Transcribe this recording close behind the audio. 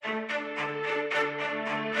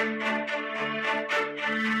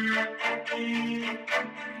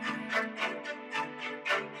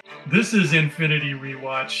This is Infinity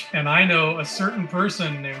Rewatch, and I know a certain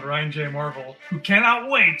person named Ryan J. Marvel who cannot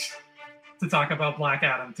wait to talk about Black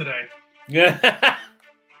Adam today. Yes,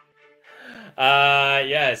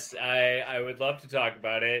 I would love to talk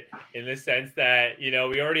about it in the sense that,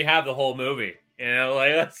 we already have the whole movie.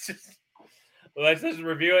 Let's just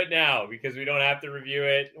review it now because we don't have to review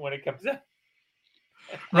it when it comes out.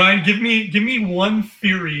 Ryan, give me one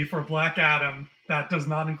theory for Black Adam that does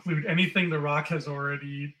not include anything The Rock has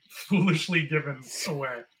already foolishly given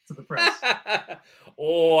away to the press.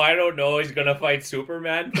 Oh, I don't know. He's gonna fight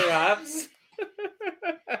Superman, perhaps.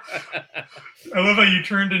 I love how you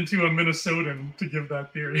turned into a Minnesotan to give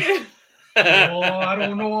that theory. I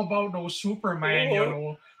don't know about no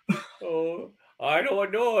Superman, Oh, I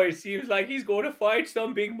don't know. It seems like he's going to fight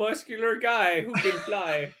some big muscular guy who can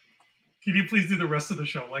fly. Can you please do the rest of the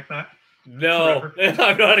show like that? No,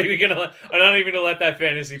 I'm not even gonna let that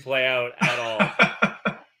fantasy play out at all.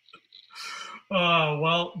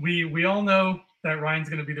 Well, we all know that Ryan's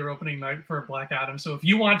going to be their opening night for Black Adam. So if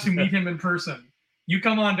you want to meet him in person, you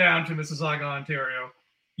come on down to Mississauga, Ontario.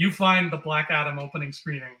 You find the Black Adam opening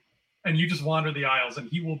screening, and you just wander the aisles, and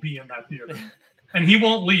he will be in that theater. And he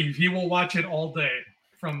won't leave. He will watch it all day,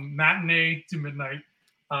 from matinee to midnight.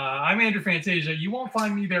 I'm Andrew Fantasia. You won't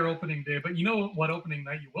find me there opening day, but you know what opening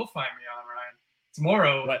night you will find me on, Ryan?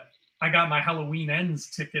 Tomorrow, I got my Halloween Ends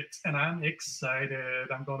ticket, and I'm excited.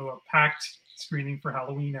 I'm going to a packed screening for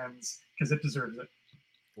Halloween Ends because it deserves it.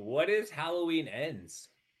 What is Halloween Ends?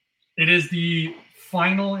 It is the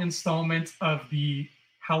final installment of the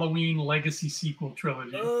Halloween Legacy sequel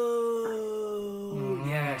trilogy. Oh,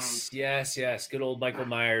 yes. Good old Michael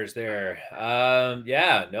Myers there.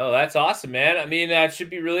 That's awesome, man. I mean, that should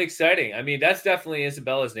be really exciting. I mean, that's definitely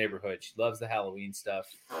Isabella's neighborhood. She loves the Halloween stuff,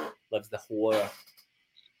 loves the horror.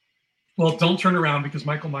 Well, don't turn around because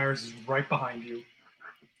Michael Myers is right behind you.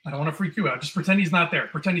 I don't want to freak you out. Just pretend he's not there.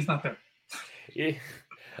 Yeah.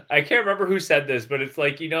 I can't remember who said this, but it's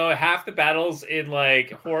like, half the battles in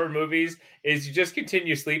like horror movies is you just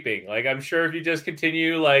continue sleeping. Like, I'm sure if you just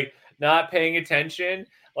continue like not paying attention,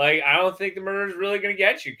 like, I don't think the murder is really going to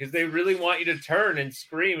get you because they really want you to turn and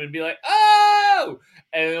scream and be like, oh,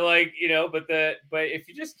 and like, but if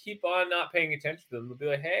you just keep on not paying attention to them, they'll be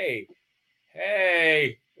like, hey,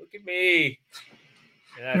 look at me.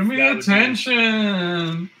 Give me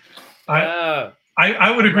attention. I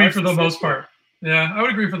would agree for the most part. Yeah, I would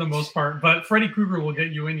agree for the most part, but Freddy Krueger will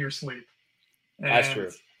get you in your sleep. And that's true.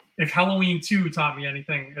 If Halloween 2 taught me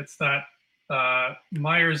anything, it's that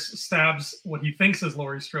Myers stabs what he thinks is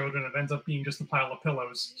Laurie Strode, and it ends up being just a pile of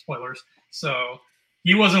pillows. Spoilers. So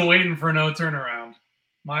he wasn't waiting for no turnaround.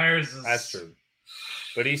 Myers is... That's true.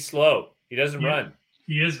 But he's slow. He doesn't run.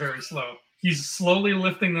 He is very slow. He's slowly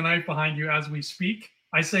lifting the knife behind you as we speak.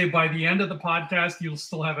 I say by the end of the podcast, you'll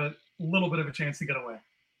still have a little bit of a chance to get away.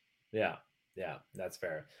 Yeah, that's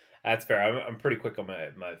fair. I'm pretty quick on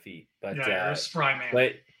my feet, but you're a spry man.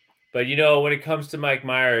 But when it comes to Mike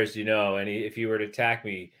Myers, and if he were to attack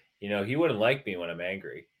me, he wouldn't like me when I'm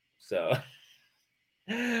angry. So,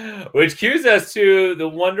 which cues us to the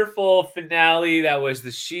wonderful finale that was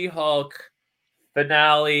the She-Hulk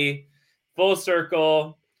finale, full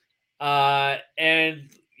circle, and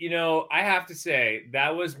I have to say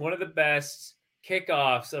that was one of the best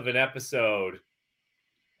kickoffs of an episode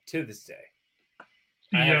to this day.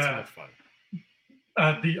 I had so much fun.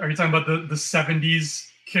 Are you talking about the 70s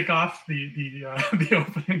kickoff, the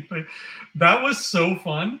opening thing? That was so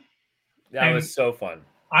fun. That was so fun.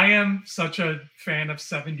 I am such a fan of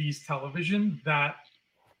 70s television that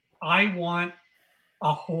I want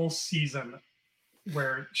a whole season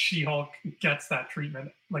where She-Hulk gets that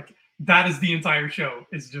treatment. Like, that is the entire show,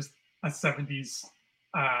 is just a 70s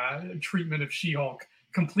treatment of She-Hulk,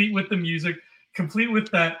 complete with the music, complete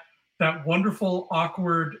with that wonderful,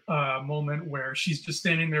 awkward moment where she's just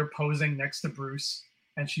standing there posing next to Bruce,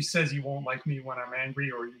 and she says, "You won't like me when I'm angry,"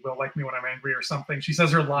 or "You will like me when I'm angry," or something. She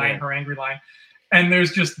says her line, her angry line. And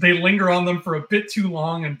they linger on them for a bit too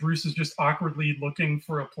long, and Bruce is just awkwardly looking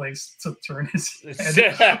for a place to turn his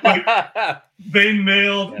head. They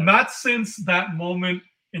nailed, not since that moment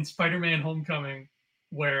in Spider-Man Homecoming,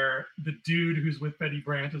 where the dude who's with Betty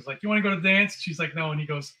Brant is like, "You want to go to the dance?" She's like, "No," and he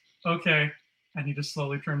goes, "Okay." And he just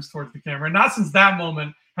slowly turns towards the camera. And not since that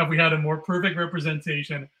moment have we had a more perfect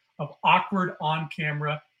representation of awkward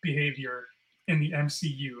on-camera behavior in the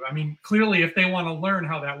MCU. I mean, clearly, if they want to learn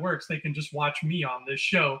how that works, they can just watch me on this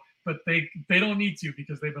show. But they don't need to,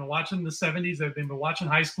 because they've been watching the 70s. They've been watching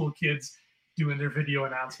high school kids doing their video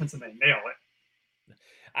announcements, and they nail it.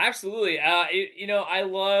 Absolutely. I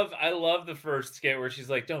love the first skit where she's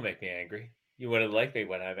like, "Don't make me angry. You wouldn't like me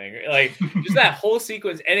when I'm angry. Like just that whole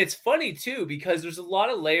sequence. And it's funny too, because there's a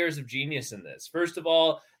lot of layers of genius in this. First of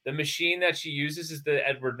all, the machine that she uses is the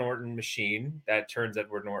Edward Norton machine that turns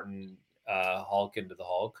Edward Norton Hulk into the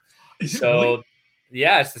Hulk. Is it really?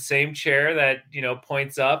 Yeah, it's the same chair that,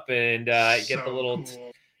 points up and you get the little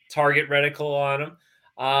target reticle on him.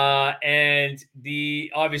 And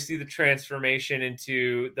obviously the transformation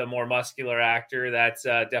into the more muscular actor, that's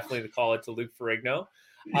definitely the call it to Luke Ferrigno.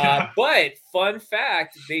 Yeah. But fun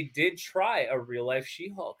fact, they did try a real life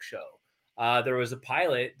She-Hulk show. There was a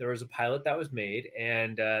pilot that was made,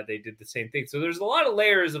 and they did the same thing. So there's a lot of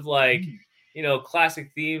layers of like,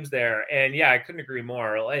 classic themes there. And yeah, I couldn't agree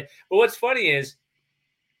more. But what's funny is,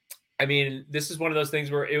 I mean, this is one of those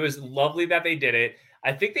things where it was lovely that they did it.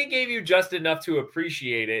 I think they gave you just enough to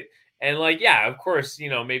appreciate it. And like, yeah, of course,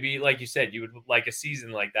 maybe like you said, you would like a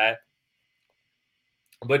season like that.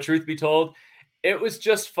 But truth be told, it was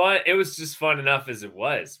just fun. It was just fun enough as it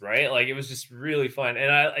was, right? Like, it was just really fun.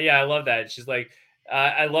 And I love that. She's like,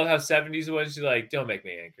 I love how 70s it was. She's like, don't make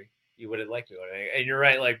me angry. You wouldn't like me when I'm angry. And you're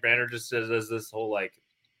right. Like, Banner just says this whole, like,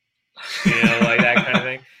 like that kind of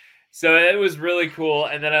thing. So it was really cool.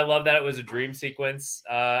 And then I love that it was a dream sequence.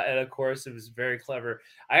 And of course, it was very clever.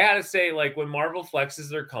 I got to say, like, when Marvel flexes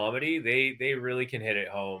their comedy, they really can hit it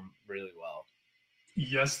home really well.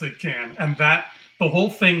 Yes, they can. And the whole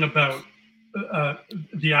thing about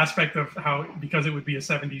the aspect of how, because it would be a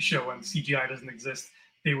 70s show and CGI doesn't exist,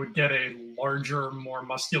 they would get a larger, more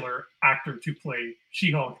muscular actor to play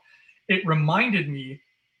She-Hulk. It reminded me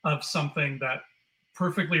of something that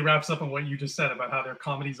perfectly wraps up on what you just said about how their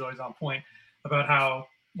comedy is always on point, about how,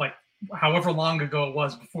 like, however long ago it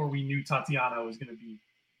was before we knew Tatiana was going to be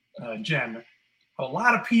Jen, a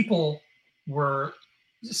lot of people were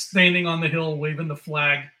standing on the hill waving the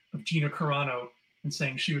flag of Gina Carano and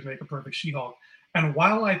saying she would make a perfect She-Hulk. And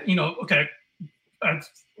while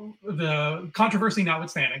the controversy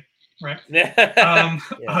notwithstanding, right? Yeah.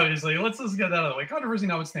 Obviously, let's get that out of the way. Controversy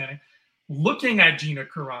notwithstanding, looking at Gina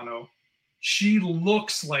Carano, she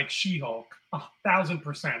looks like She-Hulk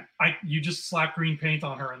 1,000%. You just slap green paint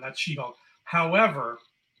on her and that's She-Hulk. However,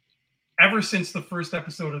 ever since the first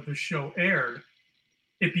episode of the show aired,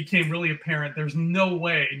 it became really apparent there's no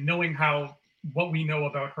way, knowing what we know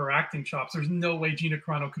about her acting chops, there's no way Gina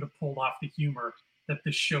Carano could have pulled off the humor that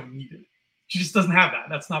this show needed. She just doesn't have that.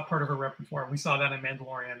 That's not part of her repertoire. We saw that in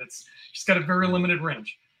Mandalorian. She's got a very limited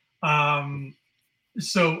range.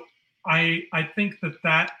 So I think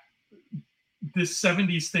that this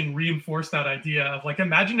 70s thing reinforced that idea of, like,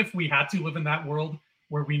 imagine if we had to live in that world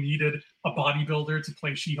where we needed a bodybuilder to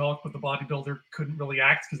play She-Hulk, but the bodybuilder couldn't really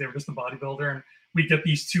act because they were just a bodybuilder. And we get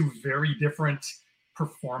these two very different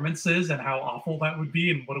performances, and how awful that would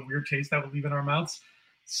be and what a weird taste that would leave in our mouths.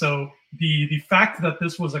 So the fact that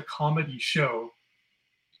this was a comedy show,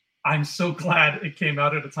 I'm so glad it came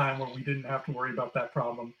out at a time where we didn't have to worry about that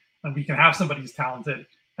problem. And we can have somebody as talented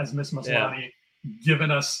as Miss Maslany giving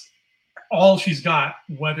us all she's got,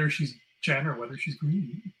 whether she's Jen or whether she's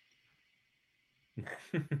Green.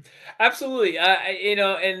 Absolutely.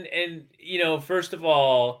 First of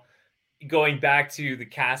all, going back to the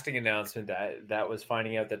casting announcement that was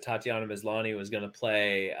finding out that Tatiana Maslany was going to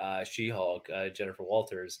play She-Hulk, Jennifer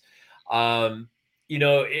Walters.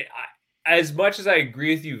 As much as I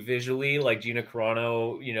agree with you visually, like Gina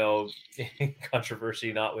Carano,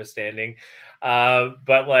 controversy notwithstanding,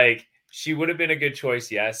 but like, she would have been a good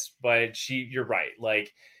choice, yes. But you're right.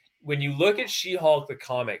 Like, when you look at She-Hulk the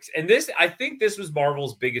comics, and I think this was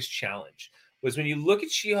Marvel's biggest challenge, was when you look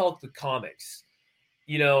at She-Hulk the comics,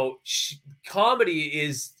 comedy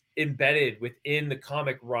is embedded within the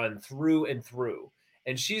comic run through and through,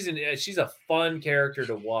 and she's a fun character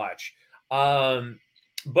to watch.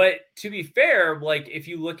 But to be fair, like, if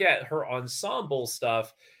you look at her ensemble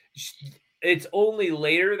stuff, it's only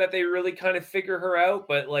later that they really kind of figure her out.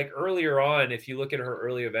 But like, earlier on, if you look at her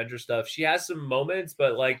early Avenger stuff, she has some moments,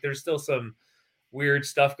 but like, there's still some weird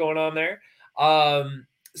stuff going on there.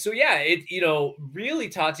 So yeah, really,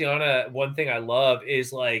 Tatiana, one thing I love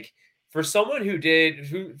is, like, for someone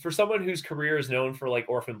whose career is known for like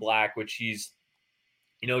Orphan Black, which she's,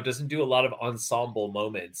 doesn't do a lot of ensemble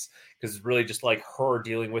moments because it's really just like her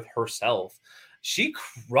dealing with herself. She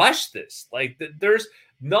crushed this. Like, there's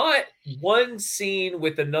not one scene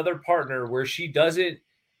with another partner where she doesn't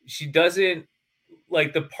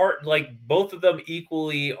like the part, like, both of them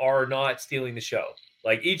equally are not stealing the show.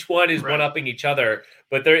 Like, each one is one-upping each other,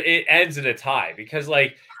 but it ends in a tie because,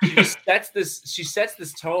 like, she sets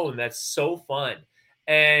this tone that's so fun.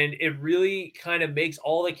 and it really kind of makes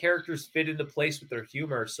all the characters fit into place with their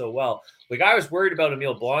humor so well. Like I was worried about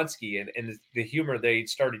Emil Blonsky and the humor they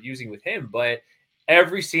started using with him, but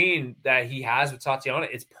every scene that he has with Tatiana,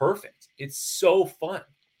 it's perfect. It's so fun.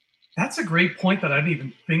 That's a great point that I didn't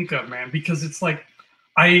even think of, man, because it's like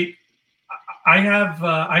I have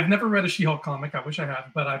I've never read a She-Hulk comic. I wish I had,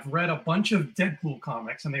 but I've read a bunch of Deadpool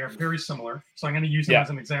comics, and they are very similar. So I'm going to use them as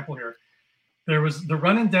an example here. There was the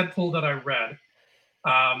run in Deadpool that I read.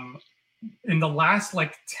 In the last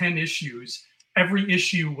like 10 issues, every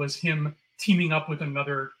issue was him teaming up with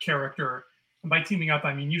another character. And by teaming up,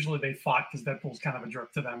 I mean usually they fought because Deadpool's kind of a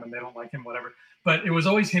jerk to them and they don't like him, whatever. But it was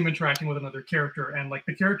always him interacting with another character. And like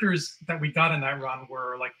the characters that we got in that run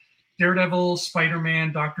were like Daredevil,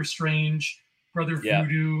 Spider-Man, Doctor Strange, Brother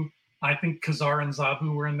Voodoo. I think Kazar and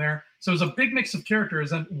Zabu were in there. So it was a big mix of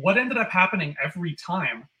characters. And what ended up happening every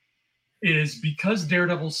time is because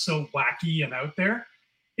Daredevil's so wacky and out there,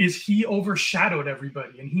 is he overshadowed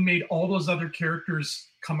everybody. And he made all those other characters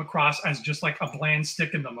come across as just like a bland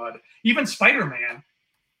stick in the mud. Even Spider-Man.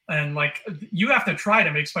 And like, you have to try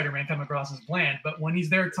to make Spider-Man come across as bland. But when he's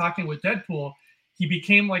there talking with Deadpool, he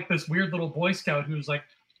became like this weird little Boy Scout who's like,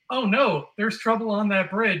 oh no, there's trouble on that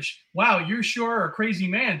bridge. Wow, you sure are a crazy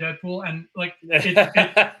man, Deadpool. And like,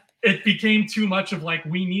 it became too much of like,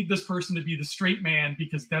 we need this person to be the straight man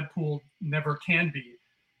because Deadpool never can be.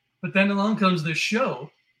 But then along comes this show.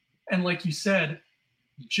 And like you said,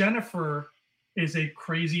 Jennifer is a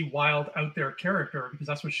crazy, wild, out there character because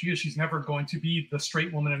that's what she is. She's never going to be the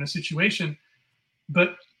straight woman in a situation.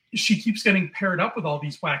 But she keeps getting paired up with all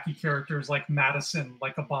these wacky characters like Madison,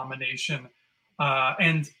 like Abomination.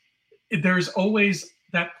 And there's always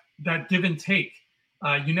that give and take.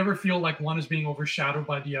 You never feel like one is being overshadowed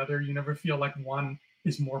by the other. You never feel like one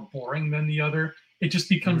is more boring than the other. It just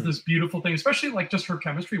becomes this beautiful thing, especially like just her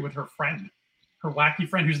chemistry with her friend, her wacky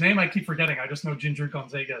friend, whose name I keep forgetting. I just know Ginger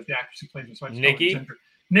Gonzaga is the actress who plays her. So I just Nikki? Ginger.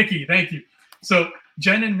 Nikki, thank you. So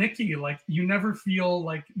Jen and Nikki, like you never feel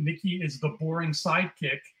like Nikki is the boring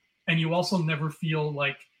sidekick. And you also never feel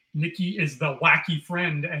like Nikki is the wacky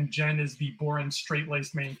friend and Jen is the boring,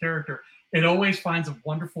 straight-laced main character. It always finds a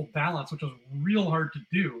wonderful balance, which was real hard to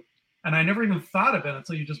do. And I never even thought of it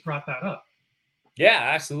until you just brought that up. Yeah,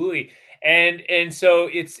 absolutely. And so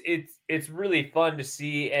it's really fun to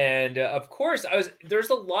see. And of course, there's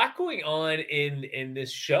a lot going on in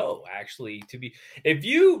this show. Actually, if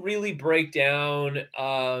you really break down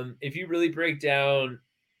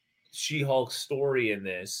She-Hulk's story in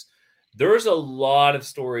this, there's a lot of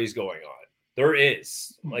stories going on. There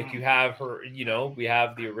is like you have her, we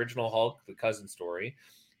have the original Hulk, the cousin story.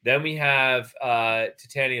 Then we have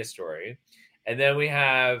Titania's story. And then we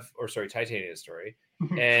have, Titania's story.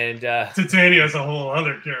 And Titania is a whole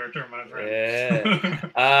other character, my friend.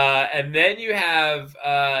 Yeah. And then you have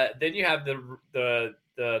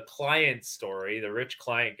the client story, the rich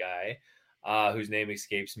client guy, whose name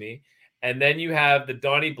escapes me. And then you have the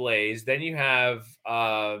Donnie Blaze. Then you have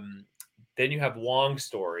Wong's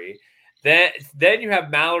story. Then you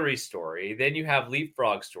have Mallory's story. Then you have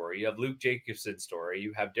Leapfrog story. You have Luke Jacobson's story.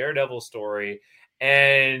 You have Daredevil story,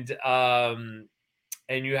 and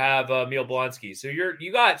you have Emil Blonsky. So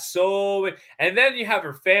you got and then you have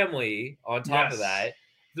her family on top of that.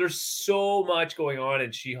 There's so much going on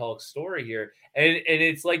in She-Hulk's story here, and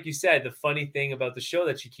it's like you said, the funny thing about the show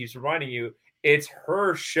that she keeps reminding you, it's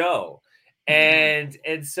her show, and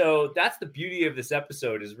so that's the beauty of this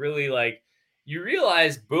episode is really like. You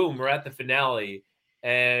realize, boom, we're at the finale,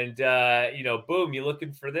 and boom, you're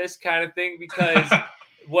looking for this kind of thing because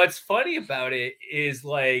what's funny about it is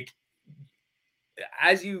like,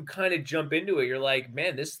 as you kind of jump into it, you're like,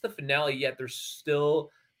 man, this is the finale, yet there's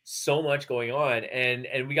still so much going on,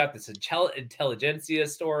 and we got this intelligentsia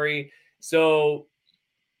story. So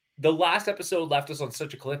the last episode left us on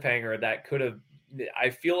such a cliffhanger that could have.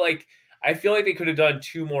 I feel like they could have done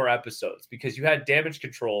 2 more episodes because you had Damage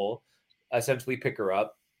Control. Essentially pick her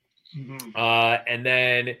up. And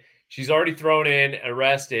then she's already thrown in,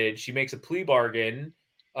 arrested. She makes a plea bargain.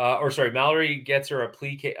 Mallory gets her a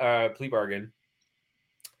plea bargain.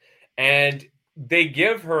 And they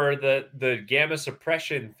give her the gamma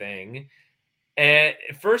suppression thing. And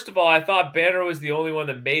first of all, I thought Banner was the only one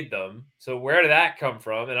that made them. So where did that come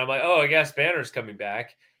from? And I'm like, oh, I guess Banner's coming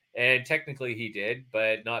back. And technically he did,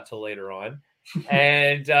 but not till later on.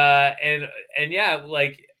 And yeah,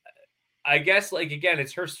 like, I guess, like, again,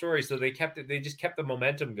 it's her story, so they just kept the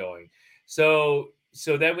momentum going. So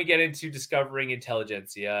then we get into discovering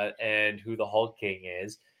intelligentsia and who the Hulk King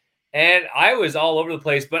is. And I was all over the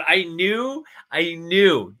place, but I knew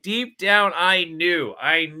deep down, I knew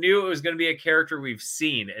it was going to be a character we've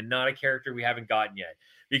seen and not a character we haven't gotten yet,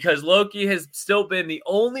 because Loki has still been the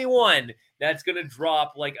only one that's going to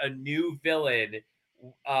drop like a new villain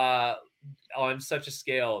on such a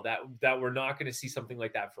scale that we're not going to see something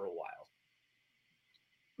like that for a while.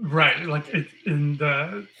 Right, like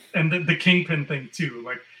the Kingpin thing too,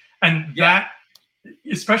 like, and that,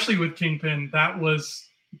 especially with Kingpin, that was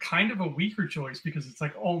kind of a weaker choice, because it's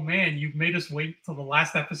like, oh man, you've made us wait till the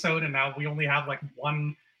last episode, and now we only have like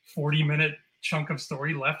one 40-minute chunk of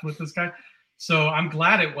story left with this guy. So I'm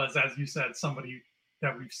glad it was, as you said, somebody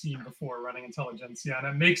that we've seen before running Intelligentsia, and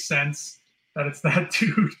it makes sense that it's that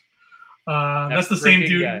dude. That's the same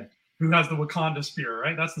dude guy who has the Wakanda spear,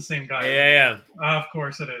 right? That's the same guy. Yeah. Of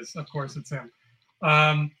course it is. Of course it's him.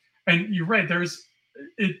 And you're right.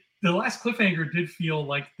 The last cliffhanger did feel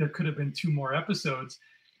like there could have been 2 more episodes.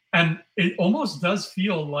 And it almost does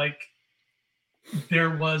feel like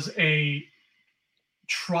there was a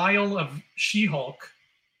trial of She-Hulk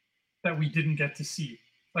that we didn't get to see.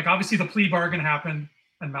 Like, obviously the plea bargain happened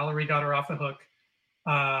and Mallory got her off the hook.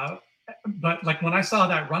 But like when I saw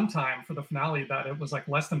that runtime for the finale, that it was like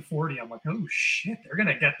less than 40, I'm like, oh shit, they're going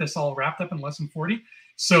to get this all wrapped up in less than 40.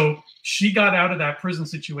 So she got out of that prison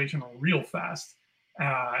situation real fast.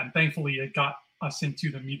 And thankfully it got us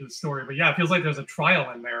into the meat of the story. But yeah, it feels like there's a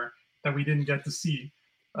trial in there that we didn't get to see.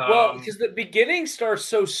 Well, because the beginning starts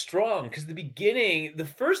so strong. Because the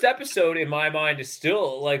first episode in my mind is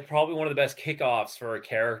still like probably one of the best kickoffs for a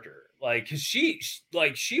character. Like, because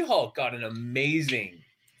She-Hulk got an amazing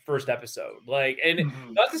first episode. Like, and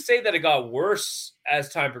not to say that it got worse as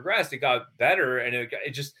time progressed, it got better, and it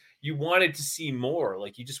just, you wanted to see more.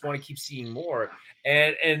 Like, you just want to keep seeing more,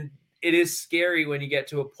 and it is scary when you get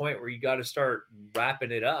to a point where you got to start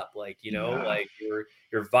wrapping it up. Like, you know, like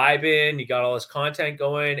you're vibing, you got all this content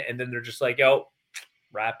going, and then they're just like, yo,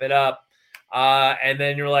 wrap it up. And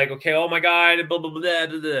then you're like, okay, oh my God, blah, blah, blah, blah,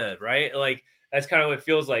 blah, blah, right? Like, that's kind of what it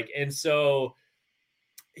feels like. And so,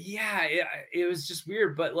 yeah, it was just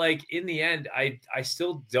weird. But like, in the end, I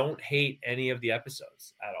still don't hate any of the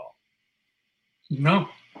episodes at all. No,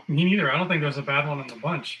 me neither. I don't think there's a bad one in the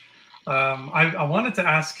bunch. I wanted to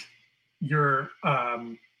ask your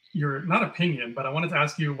not opinion, but I wanted to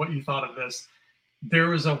ask you what you thought of this. There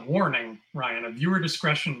was a warning, Ryan, a viewer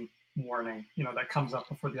discretion warning, you know, that comes up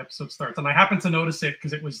before the episode starts. And I happened to notice it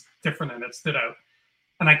because it was different and it stood out.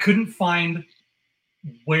 And I couldn't find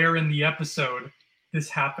where in the episode this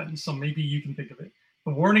happened. So maybe you can think of it.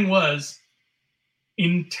 The warning was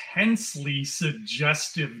intensely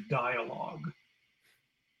suggestive dialogue.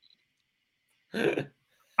 I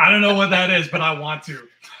don't know what that is, but I want to.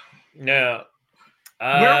 No.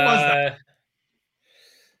 Where was that?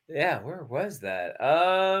 Yeah, where was that?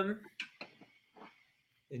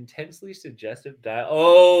 Intensely suggestive dialogue.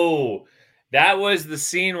 Oh, that was the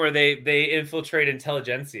scene where they infiltrate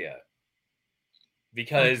Intelligentsia.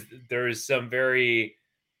 Because there's some very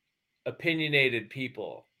opinionated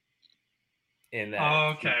people in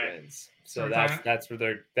that sequence. So that's what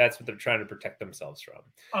they're trying to protect themselves from.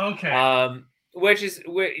 Okay. Which is,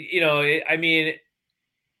 you know, I mean,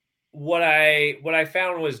 what I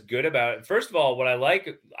found was good about it. First of all, what I like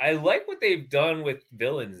what they've done with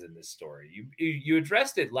villains in this story. You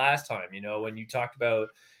addressed it last time, you know, when you talked about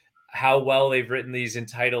how well they've written these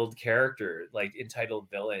entitled characters, like entitled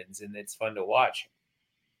villains, and it's fun to watch.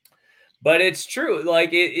 But it's true.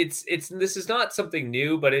 Like it's this is not something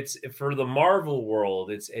new, but it's for the Marvel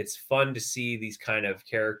world. It's fun to see these kind of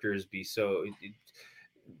characters be so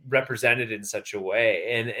represented in such a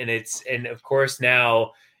way, and of course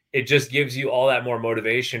now it just gives you all that more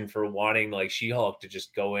motivation for wanting like She-Hulk to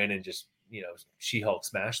just go in and just, you know, She-Hulk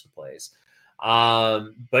smash the place.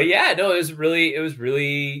 But yeah, no, it was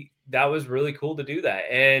really that was really cool to do that,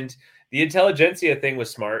 and the Intelligentsia thing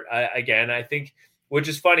was smart. I think. Which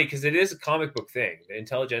is funny because it is a comic book thing. The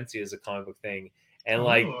Intelligentsia is a comic book thing. And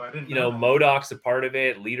you know, MODOK's a part of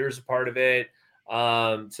it. Leader's a part of it.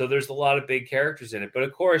 So there's a lot of big characters in it. But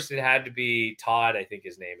of course, it had to be Todd, I think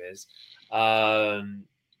his name is. I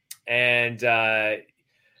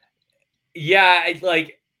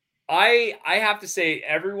have to say,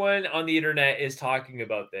 everyone on the internet is talking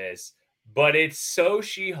about this. But it's so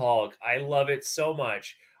She-Hulk. I love it so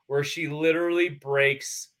much. Where she literally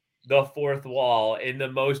breaks the fourth wall in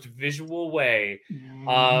the most visual way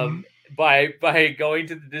by going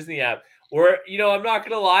to the Disney app, where, you know, I'm not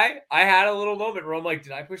gonna lie, I had a little moment where I'm like,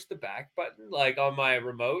 did I push the back button like on my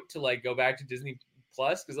remote to like go back to Disney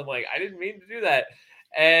Plus? Because I'm like, I didn't mean to do that.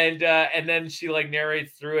 and then she like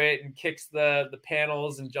narrates through it and kicks the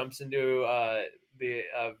panels and jumps into the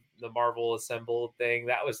Marvel assembled thing.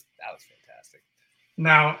 That was fantastic.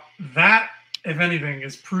 Now that, if anything,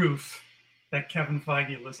 is proof that Kevin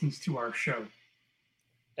Feige listens to our show.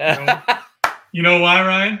 You know why,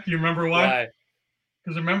 Ryan? Do you remember why?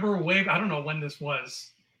 Because remember, I don't know when this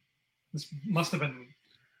was. This must have been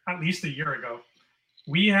at least a year ago.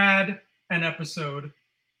 We had an episode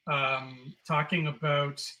talking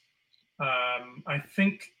about, I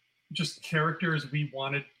think, just characters we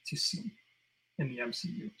wanted to see in the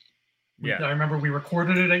MCU. I remember we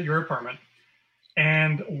recorded it at your apartment.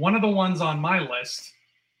 And one of the ones on my list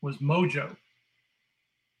was Mojo.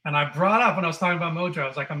 And I brought up, when I was talking about Mojo, I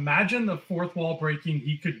was like, imagine the fourth wall breaking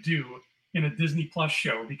he could do in a Disney Plus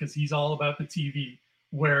show, because he's all about the TV,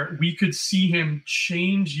 where we could see him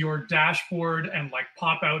change your dashboard and like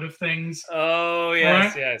pop out of things. Oh,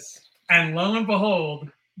 yes, right? Yes. And lo and behold,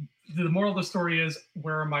 the moral of the story is,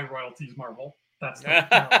 where are my royalties, Marvel? That's the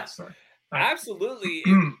moral of the story. Absolutely.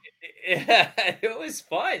 It was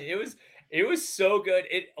fun. It was so good.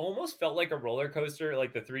 It almost felt like a roller coaster,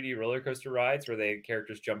 like the 3D roller coaster rides where the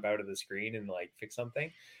characters jump out of the screen and like fix something.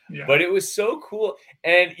 Yeah. But it was so cool.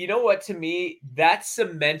 And you know what? To me, that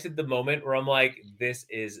cemented the moment where I'm like, this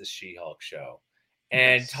is a She-Hulk show.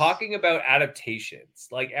 And talking about adaptations,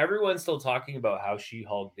 like everyone's still talking about how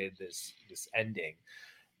She-Hulk did this ending.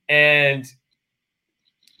 And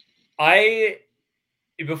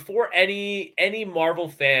before any Marvel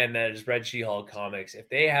fan that has read She-Hulk comics, if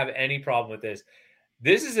they have any problem with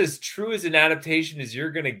this is as true as an adaptation as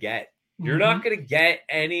you're going to get. You're not going to get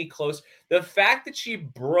any close. The fact that she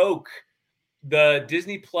broke the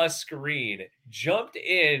Disney Plus screen, jumped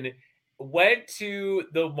in, went to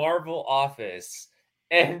the Marvel office,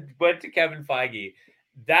 and went to Kevin Feige,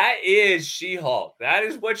 that is She-Hulk. That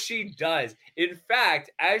is what she does. In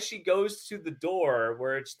fact, as she goes to the door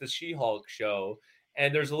where it's the She-Hulk show,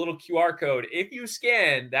 and there's a little QR code. If you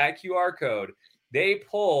scan that QR code, they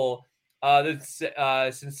pull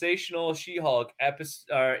the Sensational She-Hulk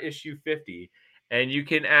issue 50, and you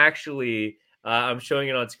can actually, I'm showing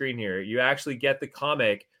it on screen here, you actually get the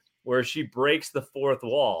comic where she breaks the fourth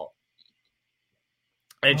wall,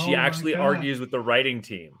 and she actually argues with the writing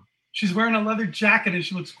team. She's wearing a leather jacket, and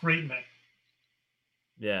she looks great in it.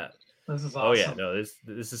 Yeah. This is awesome. Oh yeah, no,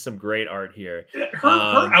 this is some great art here.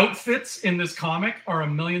 Her outfits in this comic are a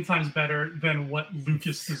million times better than what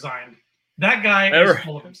Lucas designed. That guy is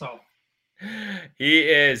full of himself. He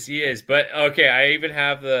is. But okay, I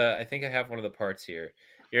think I have one of the parts here.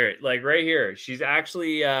 Here, like right here. She's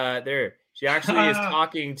actually there. She actually is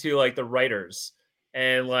talking to like the writers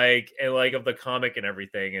and like of the comic and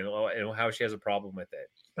everything, and how she has a problem with it.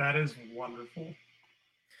 That is wonderful.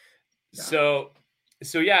 Yeah. So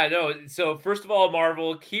first of all,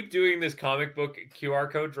 Marvel, keep doing this comic book QR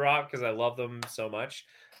code drop, because I love them so much.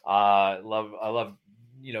 I love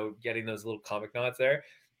getting those little comic nods there.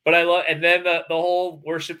 But and then the whole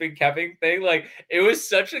worshiping Kevin thing, like it was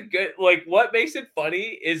such a good, like what makes it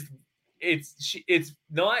funny is it's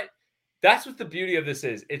not, that's what the beauty of this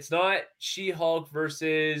is. It's not She-Hulk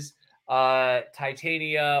versus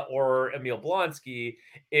Titania or Emil Blonsky.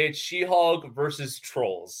 It's She-Hulk versus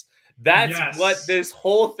trolls. That's what this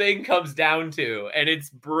whole thing comes down to, and it's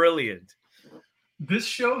brilliant. This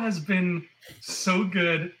show has been so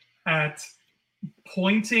good at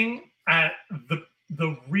pointing at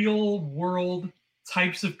the real world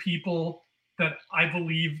types of people that I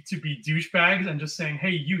believe to be douchebags, and just saying,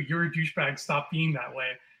 hey, you're a douchebag, stop being that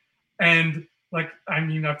way. And like, I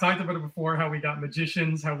mean, I've talked about it before, how we got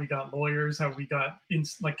magicians, how we got lawyers, how we got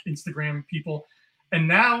Instagram people. And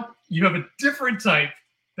now you have a different type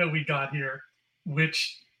that we got here,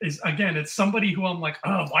 which is, again, it's somebody who I'm like,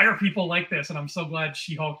 oh, why are people like this? And I'm so glad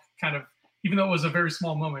She-Hulk kind of, even though it was a very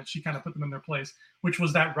small moment, she kind of put them in their place, which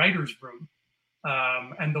was that writer's room.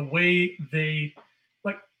 And the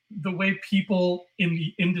way people in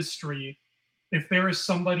the industry, if there is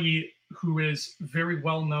somebody who is very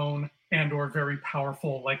well known and or very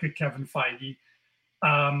powerful, like a Kevin Feige,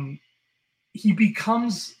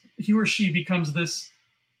 he or she becomes this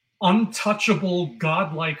untouchable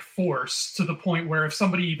godlike force, to the point where if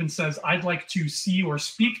somebody even says, I'd like to see or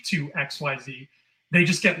speak to XYZ, they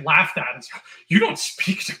just get laughed at. It's, you don't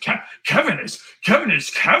speak to Kevin is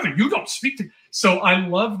Kevin. You don't speak to. So I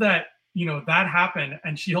love that, that happened.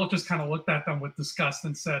 And She-Hulk just kind of looked at them with disgust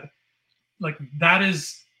and said, like, that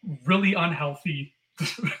is really unhealthy.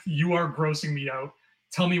 You are grossing me out.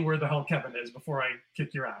 Tell me where the hell Kevin is before I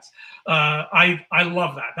kick your ass. I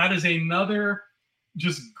love that. That is another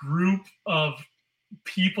just group of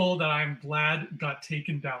people that I'm glad got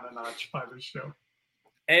taken down a notch by this show.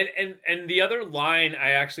 And the other line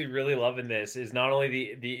I actually really love in this is not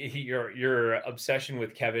only your obsession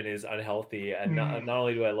with Kevin is unhealthy, and not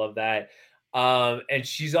only do I love that, and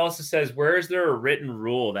she's also says, "Where is there a written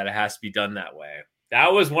rule that it has to be done that way?"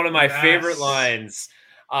 That was one of my favorite lines,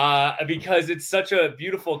 because it's such a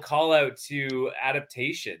beautiful call out to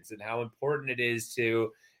adaptations and how important it is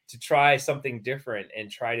to try something different and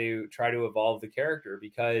try to evolve the character,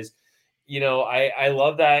 because I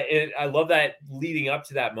love that. I love that leading up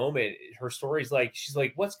to that moment. Her story's like, she's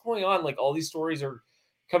like, what's going on? Like all these stories are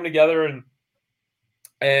coming together, and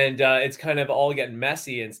it's kind of all getting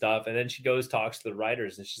messy and stuff. And then she goes, talks to the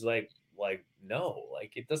writers, and she's like, no,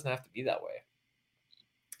 like it doesn't have to be that way.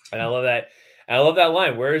 And I love that. And I love that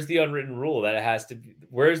line. Where is the unwritten rule that it has to be?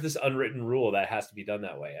 Where is this unwritten rule that has to be done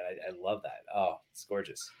that way? And I love that. Oh, it's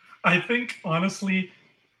gorgeous. I think honestly,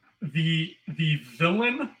 the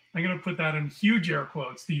villain, I'm going to put that in huge air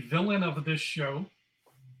quotes, the villain of this show,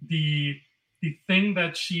 the thing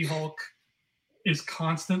that She-Hulk is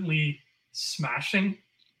constantly smashing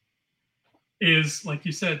is, like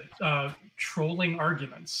you said, trolling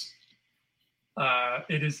arguments.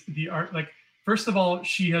 It is the art, like, first of all,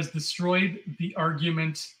 she has destroyed the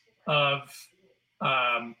argument of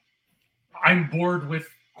I'm bored with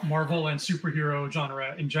Marvel and superhero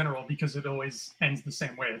genre in general because it always ends the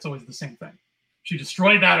same way. It's always the same thing. She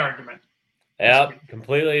destroyed that argument. Yep,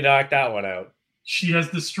 completely knocked that one out. She has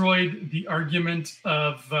destroyed the argument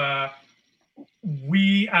of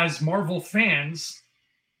we as Marvel fans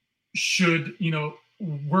should,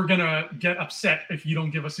 we're going to get upset if you don't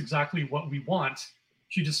give us exactly what we want.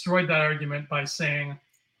 She destroyed that argument by saying,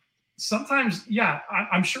 sometimes, yeah,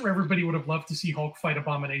 I'm sure everybody would have loved to see Hulk fight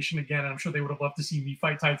Abomination again. And I'm sure they would have loved to see me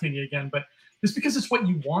fight Titania again. But just because it's what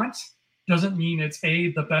you want doesn't mean it's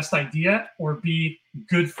A, the best idea, or B,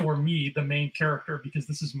 good for me, the main character, because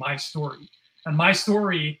this is my story. And my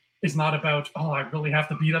story is not about, I really have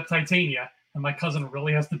to beat up Titania and my cousin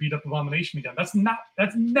really has to beat up Abomination again. That's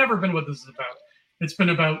never been what this is about. It's been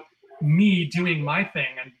about me doing my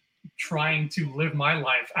thing and trying to live my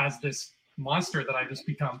life as this monster that I just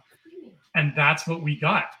become. And that's what we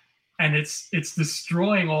got. And it's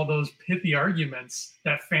destroying all those pithy arguments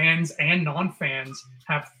that fans and non-fans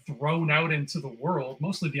have thrown out into the world,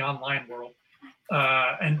 mostly the online world.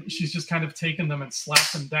 And she's just kind of taken them and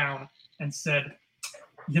slapped them down and said,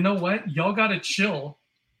 you know what? Y'all got to chill.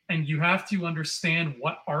 And you have to understand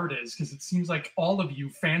what art is, because it seems like all of you,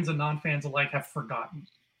 fans and non-fans alike, have forgotten.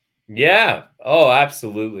 Yeah. Oh,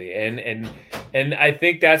 absolutely. And I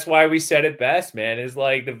think that's why we said it best, man, is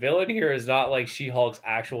like the villain here is not like She-Hulk's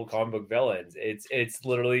actual comic book villains. It's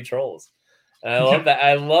literally trolls. And I love that.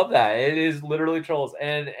 I love that. It is literally trolls.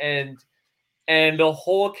 And the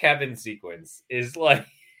whole Kevin sequence is like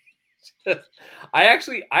I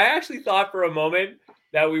actually thought for a moment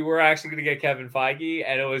that we were actually going to get Kevin Feige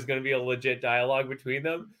and it was going to be a legit dialogue between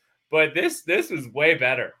them. But this was way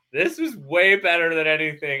better. This was way better than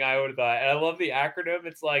anything I would have thought. And I love the acronym.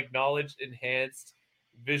 It's like knowledge enhanced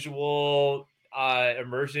visual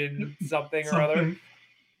immersion something or other.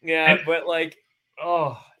 Yeah, and but like,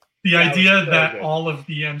 the idea that good. All of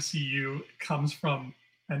the MCU comes from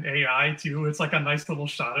an AI too. It's like a nice little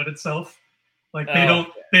shot at itself. Like they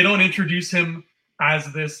don't introduce him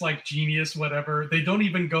as this like genius, whatever. They don't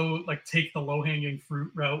even go like take the low-hanging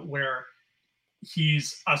fruit route where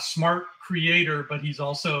he's a smart creator, but he's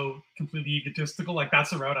also completely egotistical. Like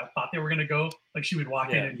that's the route I thought they were going to go. Like she would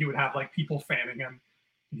walk in and he would have like people fanning him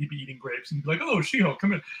and he'd be eating grapes and he'd be like, oh, She-Hulk,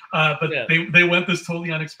 come in. But they went this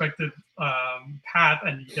totally unexpected path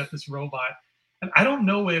and you get this robot. And I don't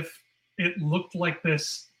know if it looked like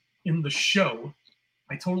this in the show.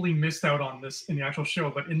 I totally missed out on this in the actual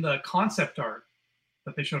show, but in the concept art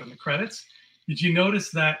that they showed in the credits, did you notice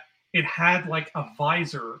that it had like a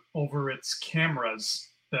visor over its cameras,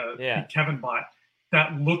 the Kevin bot,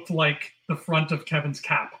 that looked like the front of Kevin's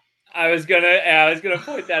cap? I was gonna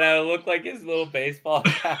point that out. It looked like his little baseball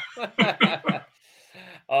cap.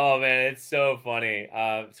 Oh man, it's so funny.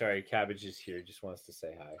 Sorry, Cabbage is here. Just wants to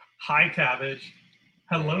say hi. Hi, Cabbage.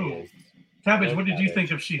 Hello, Cabbage. Hello, what did you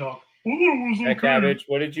think of She-Hulk? Okay. Cabbage,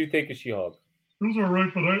 what did you think of She-Hulk? It was all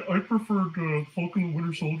right, but I preferred Falcon and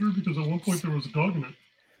Winter Soldier because at one point there was a dog in it.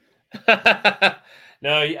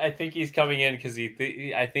 No, I think he's coming in because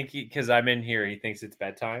because I'm in here. He thinks it's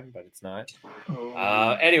bedtime, but it's not.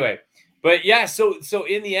 Anyway, but yeah, so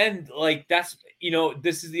in the end, like that's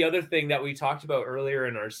this is the other thing that we talked about earlier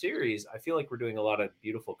in our series. I feel like we're doing a lot of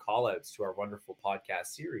beautiful call outs to our wonderful podcast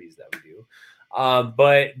series that we do.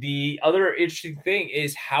 But the other interesting thing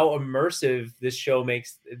is how immersive this show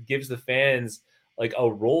gives the fans like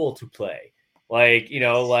a role to play. Like,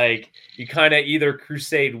 like you kind of either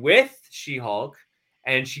crusade with She-Hulk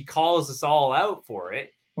and she calls us all out for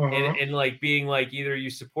it. And like being like, either you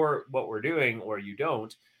support what we're doing or you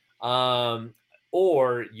don't,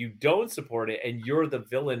 or you don't support it and you're the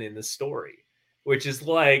villain in the story, which is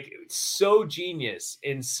like so genius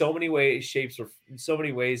in so many ways,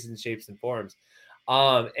 and shapes and forms.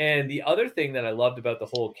 And the other thing that I loved about the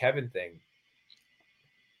whole Kevin thing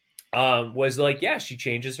was like, yeah, she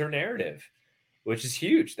changes her narrative, which is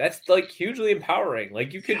huge. That's like hugely empowering.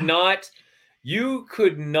 Like you could not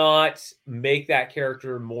make that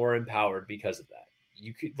character more empowered because of that.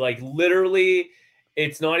 You could like literally,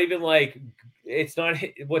 it's not even like,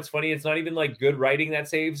 what's funny, it's not even like good writing that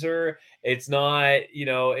saves her. It's not,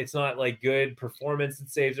 it's not like good performance that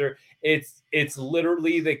saves her. It's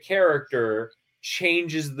literally the character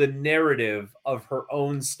changes the narrative of her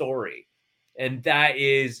own story. And that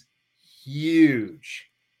is huge.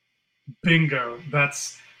 Bingo.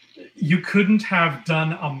 You couldn't have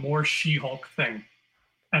done a more She-Hulk thing.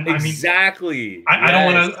 And exactly. I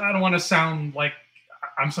don't want to sound like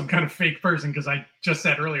I'm some kind of fake person, because I just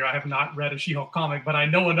said earlier I have not read a She-Hulk comic, but I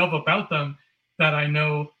know enough about them that I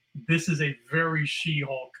know this is a very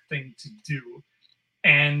She-Hulk thing to do.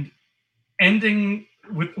 And ending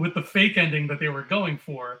with the fake ending that they were going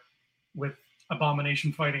for, with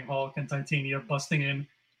Abomination fighting Hulk and Titania busting in,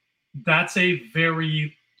 that's a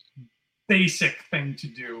very basic thing to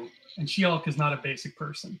do. And She-Hulk is not a basic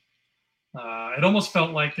person. It almost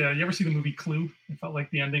felt like, you ever see the movie Clue? It felt like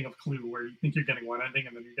the ending of Clue, where you think you're getting one ending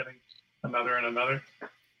and then you're getting another and another.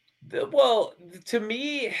 Well, to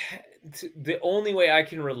me, the only way I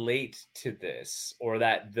can relate to this, or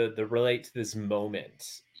that the relate to this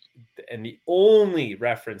moment, and the only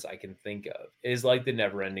reference I can think of is like the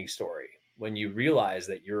Never-Ending Story, when you realize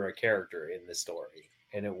that you're a character in the story,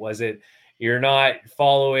 and you're not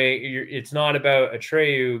following. It's not about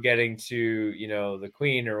Atreyu getting to the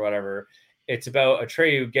Queen or whatever. It's about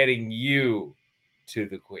Atreyu getting you to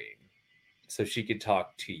the Queen, so she could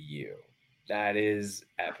talk to you. That is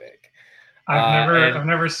epic. I've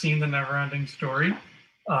never seen the Never-Ending Story.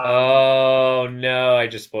 Oh no, I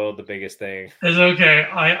just spoiled the biggest thing. It's okay.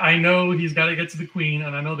 I know he's got to get to the Queen,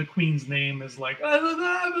 and I know the Queen's name is like,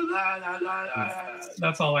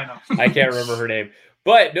 that's all I know. I can't remember her name,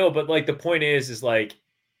 but like the point is like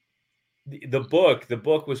the book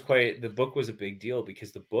was a big deal,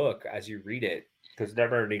 because the book, as you read it, because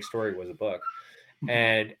Never-Ending Story was a book,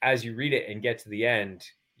 and as you read it and get to the end,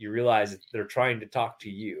 you realize that they're trying to talk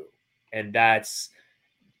to you, and that's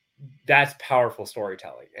powerful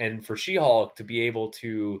storytelling. And for She-Hulk to be able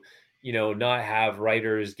to, not have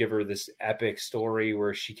writers give her this epic story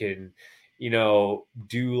where she can,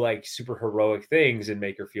 do like super heroic things and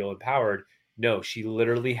make her feel empowered. No, she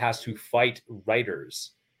literally has to fight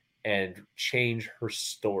writers and change her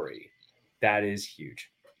story. That is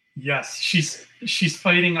huge. Yes, she's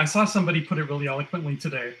fighting. I saw somebody put it really eloquently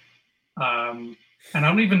today. And I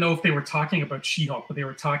don't even know if they were talking about She-Hulk, but they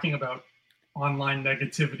were talking about online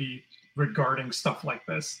negativity regarding stuff like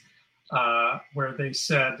this, where they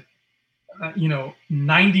said,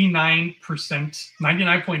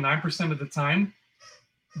 99.9% of the time,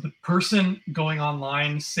 the person going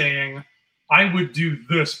online saying, I would do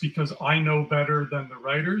this because I know better than the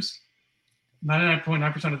writers,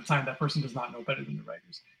 99.9% of the time, that person does not know better than the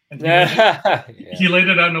writers. And he laid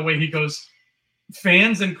it out in a way. He goes,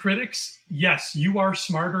 fans and critics, yes, you are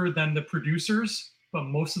smarter than the producers, but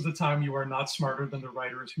most of the time you are not smarter than the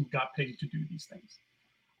writers who got paid to do these things.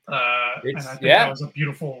 And I think that was a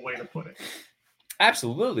beautiful way to put it.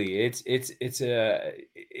 Absolutely.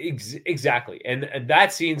 Exactly. And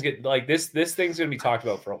that scene's get like this thing's going to be talked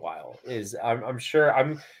about for a while. I'm sure,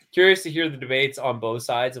 I'm curious to hear the debates on both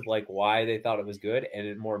sides of like why they thought it was good,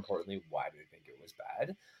 and more importantly, why do they think it was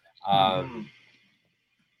bad.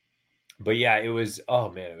 But yeah, it was,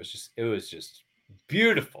 oh man, it was just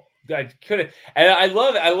beautiful. I couldn't, and I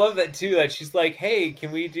love that too, that she's like, hey,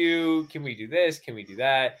 can we do this? Can we do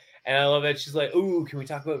that? And I love that she's like, ooh, can we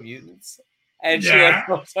talk about mutants? And she like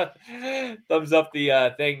thumbs up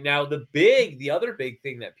the thing. Now the other big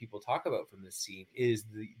thing that people talk about from this scene is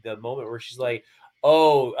the moment where she's like,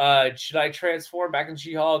 oh, should I transform back in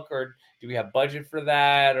She-Hulk, or do we have budget for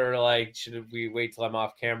that, or like should we wait till I'm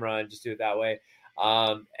off camera and just do it that way?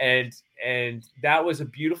 And that was a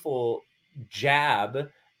beautiful jab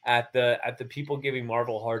at the people giving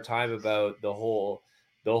Marvel a hard time about the whole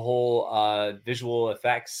visual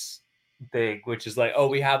effects thing, which is like, oh,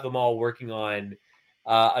 we have them all working on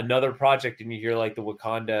another project and you hear like the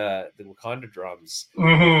Wakanda drums.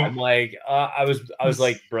 Mhm. I'm like, I was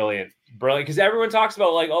like brilliant, because everyone talks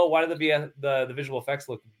about like, oh, why did the visual effects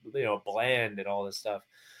look, bland and all this stuff.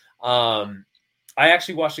 I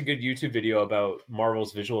actually watched a good YouTube video about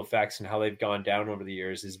Marvel's visual effects and how they've gone down over the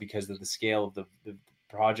years is because of the scale of the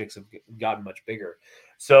projects have gotten much bigger.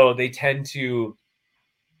 So they tend to,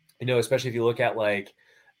 especially if you look at like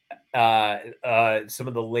some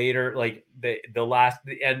of the later, like the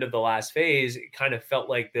end of the last phase, it kind of felt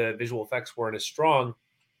like the visual effects weren't as strong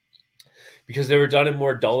because they were done in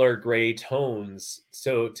more duller gray tones,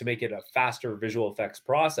 so to make it a faster visual effects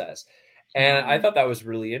process. And I thought that was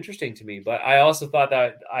really interesting to me. But I also thought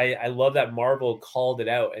that I love that Marvel called it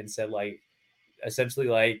out and said, like, essentially,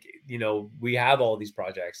 like, we have all these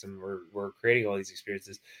projects and we're creating all these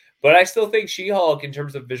experiences. But I still think She-Hulk, in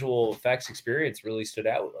terms of visual effects experience, really stood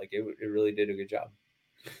out. Like, it really did a good job.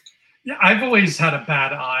 Yeah, I've always had a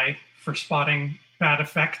bad eye for spotting bad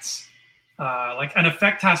effects. Like, an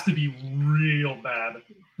effect has to be real bad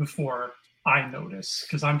before I notice,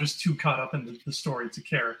 because I'm just too caught up in the story to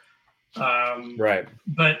care. Right.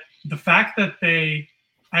 But the fact that they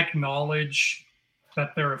acknowledge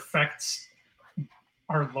that their effects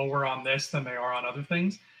are lower on this than they are on other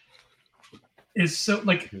things is so,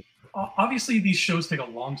 like, obviously these shows take a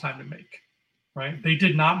long time to make, right? They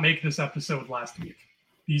did not make this episode last week.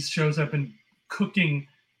 These shows have been cooking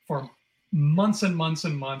for months and months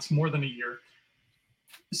and months, more than a year.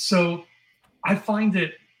 So I find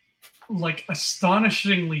it like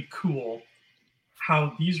astonishingly cool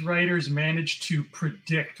how these writers managed to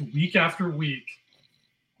predict week after week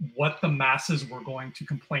what the masses were going to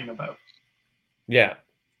complain about. Yeah.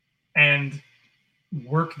 And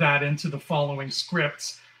work that into the following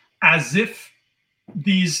scripts as if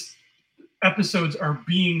these episodes are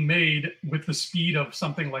being made with the speed of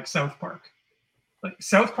something like South Park. Like,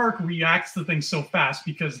 South Park reacts to things so fast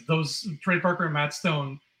because those Trey Parker and Matt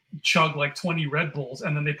Stone chug like 20 Red Bulls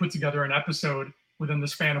and then they put together an episode within the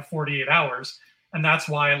span of 48 hours. And that's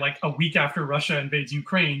why, like, a week after Russia invades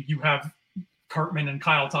Ukraine, you have Cartman and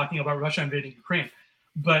Kyle talking about Russia invading Ukraine.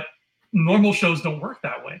 But normal shows don't work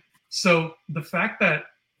that way. So the fact that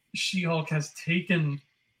She-Hulk has taken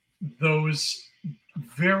those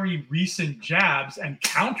very recent jabs and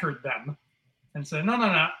countered them and said,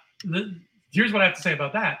 no, here's what I have to say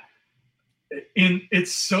about that. And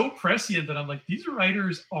it's so prescient that I'm like, these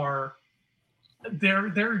writers are,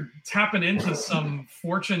 they're tapping into some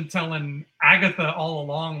fortune telling Agatha all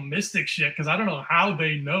along mystic shit, because I don't know how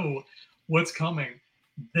they know what's coming.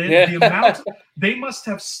 The amount they must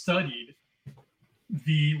have studied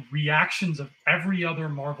the reactions of every other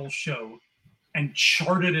Marvel show and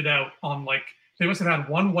charted it out on, like, they must have had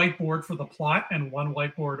one whiteboard for the plot and one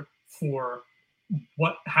whiteboard for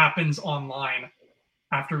what happens online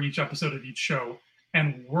after each episode of each show,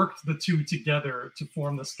 and worked the two together to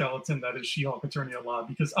form the skeleton that is She-Hulk Attorney at Law,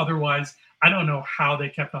 because otherwise I don't know how they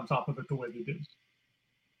kept on top of it the way they did.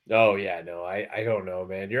 Oh yeah, no, I don't know,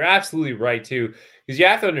 man. You're absolutely right too, because you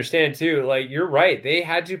have to understand too. Like, you're right. They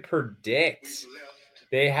had to predict.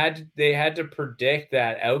 They had to predict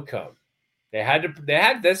that outcome.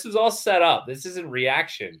 This was all set up. This isn't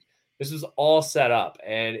reaction. This was all set up,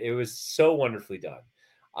 and it was so wonderfully done.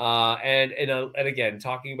 And again,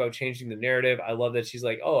 talking about changing the narrative, I love that she's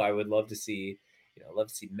like, oh, I would love to see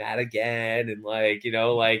Matt again, and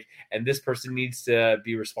and this person needs to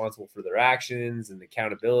be responsible for their actions and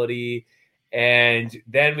accountability. And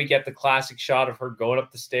then we get the classic shot of her going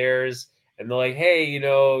up the stairs, and they're like, hey,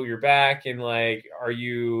 you're back, and like, are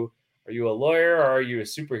you a lawyer or are you a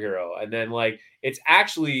superhero? And then, like, it's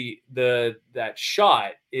actually that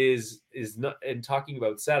shot is not, and talking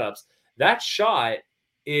about setups, that shot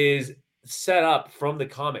is set up from the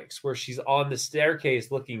comics where she's on the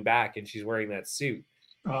staircase looking back and she's wearing that suit.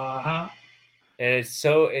 Uh-huh. And it's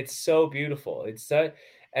so beautiful. It's so,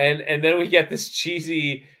 and then we get this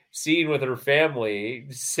cheesy scene with her family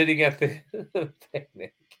sitting at the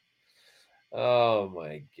picnic. Oh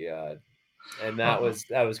my God. And that was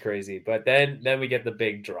crazy. But then we get the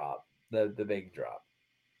big drop. The big drop.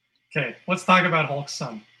 Okay, let's talk about Hulk's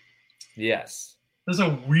son. Yes. This is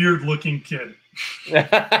a weird looking kid.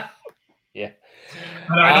 Yeah. He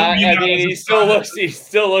still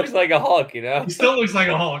looks like a Hulk, He still looks like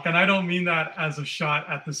a Hulk, and I don't mean that as a shot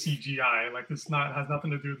at the CGI. Like, has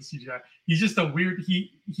nothing to do with the CGI. He's just a weird.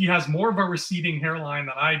 He has more of a receding hairline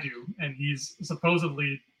than I do, and he's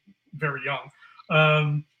supposedly very young.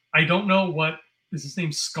 I don't know what is his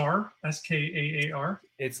name. Scar, Skaar.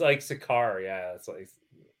 It's like Sakaar, yeah.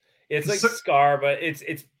 It's like Scar, but it's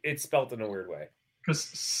spelt in a weird way. Because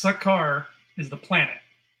Sakaar is the planet.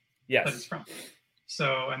 Yes. That he's from.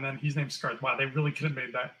 So, and then his name's Scar. Wow, they really could have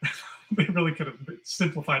made that. They really could have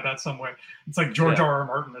simplified that some way. It's like George R.R.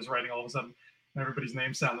 Martin is writing all of a sudden, and everybody's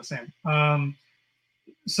names sound the same.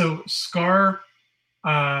 So Scar,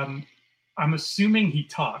 I'm assuming he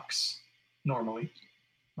talks normally,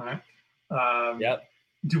 right? Yep.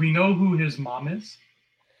 Do we know who his mom is?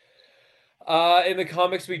 In the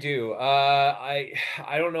comics, we do. I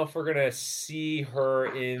don't know if we're gonna see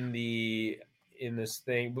her in this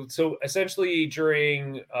thing. So essentially,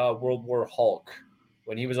 during World War Hulk,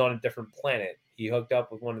 when he was on a different planet, he hooked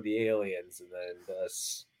up with one of the aliens, and then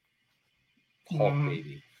this Hulk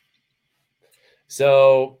baby.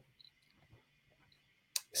 So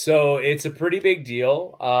it's a pretty big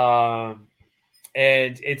deal,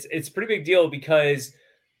 and it's a pretty big deal because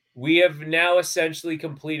we have now essentially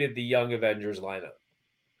completed the Young Avengers lineup.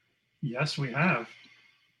 Yes, we have.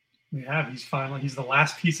 He's the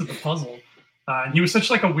last piece of the puzzle. And he was such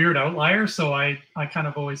like a weird outlier. So I kind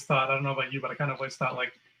of always thought, I don't know about you, but I kind of always thought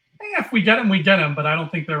like, hey, if we get him, we get him. But I don't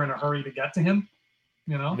think they're in a hurry to get to him,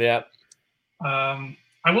 you know? Yeah.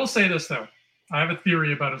 I will say this though. I have a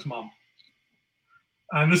theory about his mom.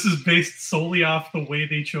 And this is based solely off the way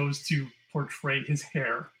they chose to portray his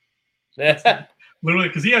hair. Literally,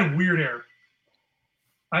 because he had weird hair.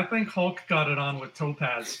 I think Hulk got it on with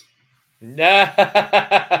Topaz.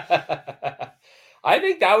 I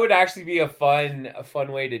think that would actually be a fun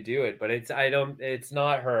way to do it, but it's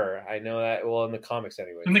not her. I know that. Well, in the comics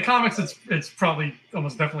anyway. In the comics, it's probably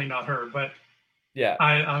almost definitely not her, but yeah,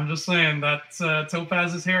 I'm just saying that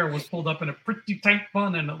Topaz's hair was pulled up in a pretty tight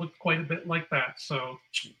bun, and it looked quite a bit like that. So,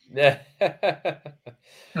 yeah.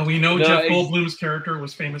 And we know Jeff Goldblum's character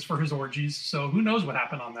was famous for his orgies, so who knows what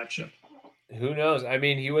happened on that ship? Who knows? I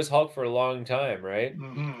mean, he was Hulk for a long time, right?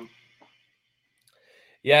 Mm-hmm.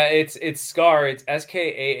 Yeah, it's Scar. It's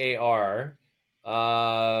Skaar.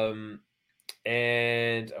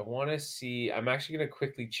 And I want to see. I'm actually going to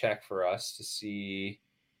quickly check for us to see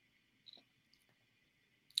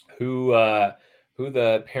who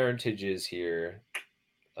the parentage is here.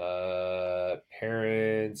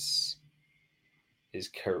 Parents is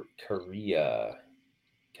Korea.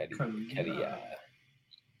 Korea.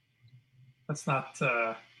 That's not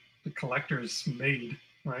the collector's maid,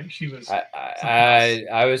 right? She was.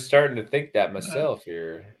 I was starting to think that myself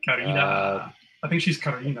here. Karina. I think she's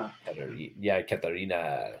Karina. Yeah,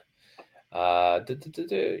 Katarina.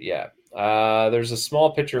 Yeah. There's a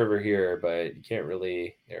small picture of her here, but you can't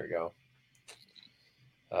really. There we go.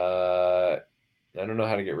 I don't know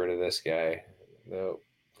how to get rid of this guy. No,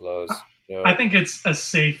 close. No. I think it's a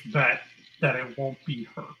safe bet that it won't be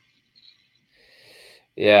her.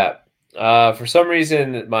 Yeah. For some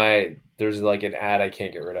reason, there's like an ad I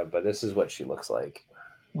can't get rid of, but this is what she looks like.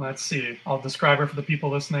 Let's see. I'll describe her for the people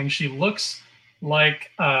listening. She looks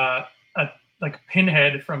like like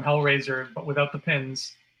Pinhead from Hellraiser, but without the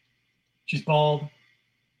pins. She's bald.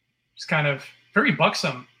 She's kind of very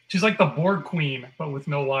buxom. She's like the Borg Queen, but with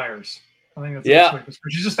no wires. I think that's the best way to describe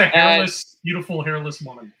her. She's just a hairless, beautiful, hairless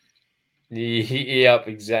woman. Yep,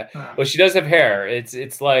 exactly. Well, she does have hair.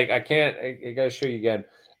 It's like I gotta show you again.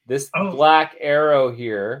 This black arrow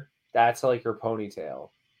here, that's like her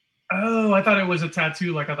ponytail. Oh, I thought it was a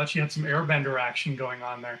tattoo. Like I thought she had some airbender action going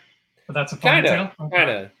on there. But that's a ponytail? Kind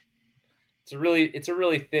of. It's a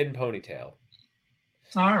really thin ponytail.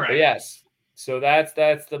 All right. But yes. So that's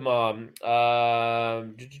the mom.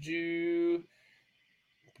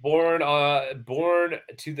 Born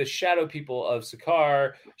to the shadow people of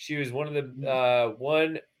Sakaar, she was one of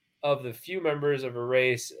the few members of a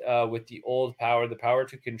race with the old power, the power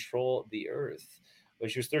to control the earth. When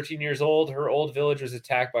she was 13 years old, her old village was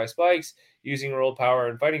attacked by spikes. Using her old power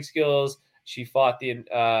and fighting skills, she fought the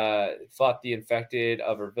infected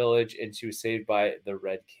of her village, and she was saved by the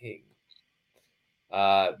Red King.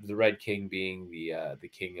 The Red King being the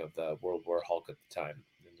king of the World War Hulk at the time,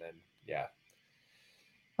 and then yeah.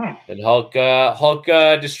 And Hulk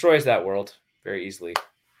destroys that world very easily.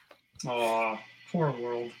 Oh, poor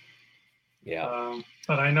world. Yeah.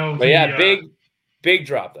 But I know. But big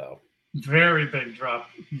drop though. Very big drop.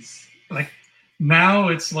 He's like, now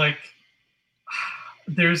it's like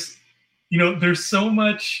there's so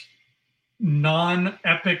much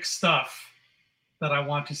non-epic stuff that I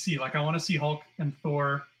want to see. Like I want to see Hulk and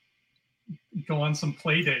Thor go on some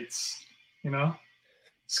play dates,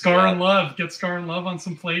 Scar and Love, get Scar and Love on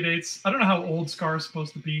some play dates. I don't know how old Scar is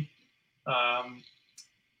supposed to be.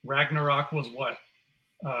 Ragnarok was what?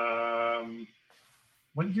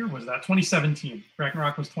 What year was that? 2017.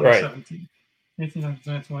 Ragnarok was 2017. Right.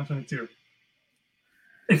 2022.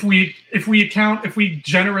 If we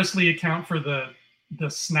generously account for the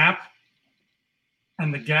snap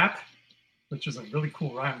and the gap, which is a really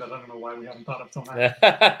cool rhyme that I don't know why we haven't thought of till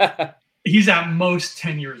now. He's at most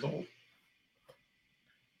 10 years old.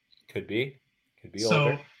 Could be so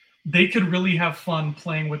older. They could really have fun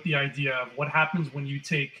playing with the idea of what happens when you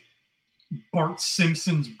take Bart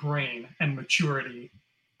Simpson's brain and maturity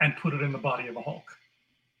and put it in the body of a Hulk.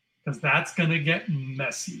 Because that's going to get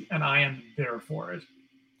messy, and I am there for it.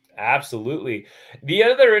 Absolutely. The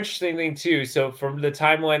other interesting thing, too, so from the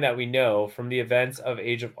timeline that we know, from the events of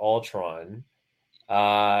Age of Ultron,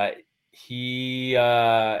 he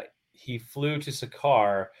flew to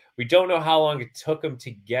Sakaar. We don't know how long it took him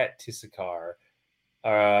to get to Sakaar,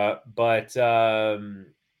 but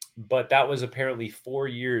that was apparently 4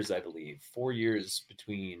 years, I believe. 4 years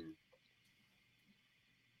between,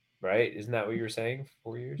 right? Isn't that what you were saying?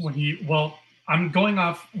 4 years? I'm going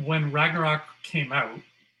off when Ragnarok came out.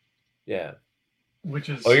 Yeah. Which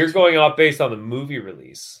is... Oh, you're going off based on the movie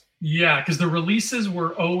release. Yeah, because the releases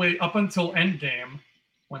were always up until Endgame,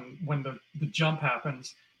 when the jump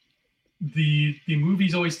happens. The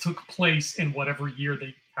movies always took place in whatever year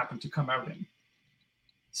they happened to come out in.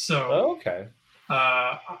 So, okay.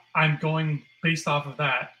 I'm going based off of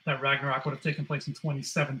that Ragnarok would have taken place in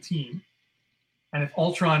 2017. And if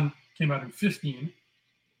Ultron came out in 15,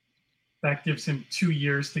 that gives him 2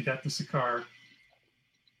 years to get to Sakaar,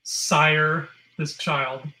 sire this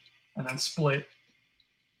child, and then split.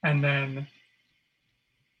 And then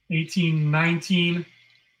 18, 19,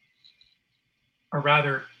 or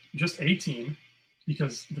rather just 18,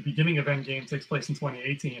 because the beginning of Endgame takes place in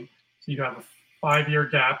 2018. So you have a 5-year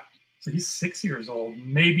gap. So he's 6 years old,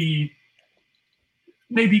 maybe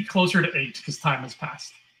closer to 8 because time has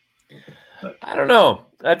passed. But I don't know.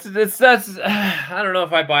 That's I don't know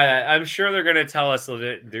if I buy that. I'm sure they're going to tell us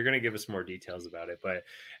they're going to give us more details about it. But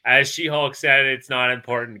as She-Hulk said, it's not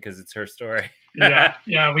important because it's her story.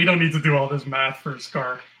 yeah. We don't need to do all this math for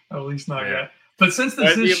Scar, at least not yet. But since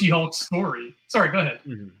this is She-Hulk's story, sorry, go ahead.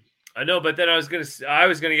 Mm-hmm. I know, but then I was gonna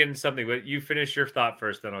get into something, but you finish your thought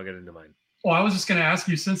first, then I'll get into mine. Well, I was just gonna ask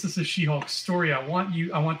you, since this is She-Hulk's story, I want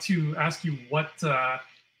to ask you what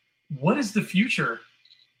is the future?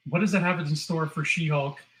 What does it have in store for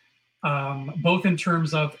She-Hulk, both in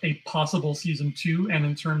terms of a possible season 2 and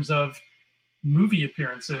in terms of movie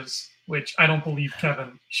appearances, which I don't believe,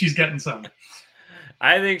 Kevin. She's getting some.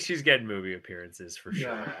 I think she's getting movie appearances for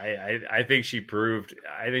sure. Yeah. I think she proved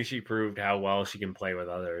how well she can play with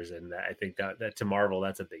others, and I think that to Marvel,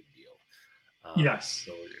 that's a big deal. Yes.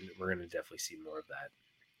 So we're going to definitely see more of that.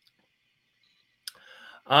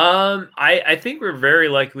 I think we're very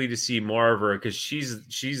likely to see more of her because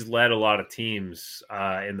she's led a lot of teams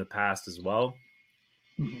in the past as well.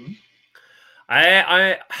 Mm-hmm.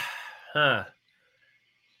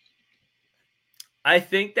 I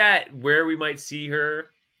think that where we might see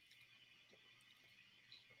her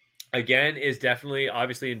again is definitely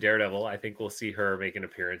obviously in Daredevil. I think we'll see her make an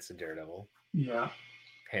appearance in Daredevil. Yeah.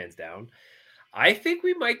 Hands down. I think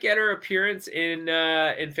we might get her appearance in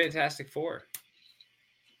Fantastic Four.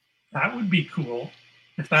 That would be cool.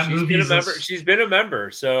 If that she's been a member,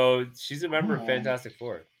 so she's a member of Fantastic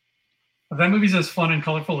Four. If that movie's as fun and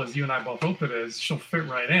colorful as you and I both hope it is, she'll fit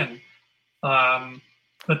right in.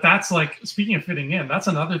 But that's like, speaking of fitting in, that's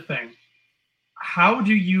another thing. How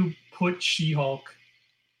do you put She-Hulk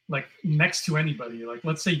like next to anybody? Like,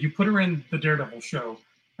 let's say you put her in the Daredevil show,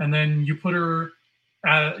 and then you put her,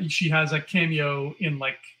 she has a cameo in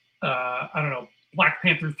like, I don't know, Black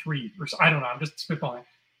Panther 3, or I don't know, I'm just spitballing.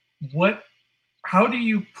 How do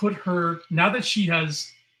you put her, now that she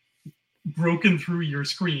has broken through your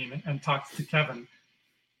screen and talked to Kevin,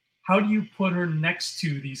 how do you put her next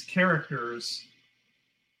to these characters?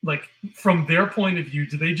 Like, from their point of view,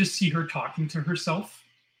 do they just see her talking to herself?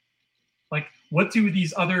 Like, what do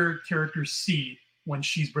these other characters see when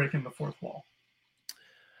she's breaking the fourth wall?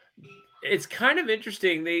 It's kind of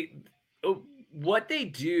interesting. What they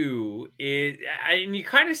do is, and you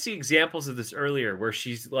kind of see examples of this earlier, where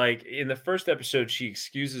she's like, in the first episode, she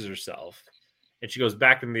excuses herself and she goes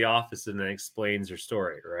back in the office and then explains her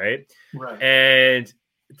story, right? Right. And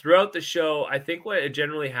throughout the show, I think what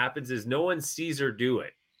generally happens is no one sees her do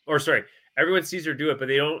it. Or sorry, everyone sees her do it, but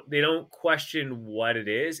they don't question what it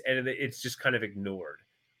is, and it's just kind of ignored.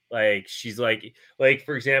 Like, she's like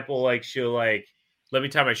for example, like she'll like, let me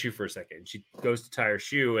tie my shoe for a second. She goes to tie her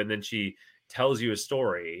shoe, and then she tells you a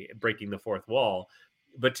story, breaking the fourth wall.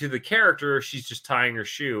 But to the character, she's just tying her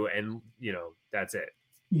shoe, and that's it.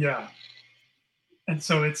 Yeah. And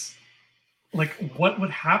so it's like, what would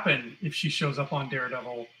happen if she shows up on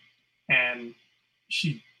Daredevil and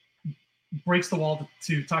she breaks the wall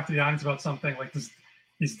to talk to the audience about something? Like,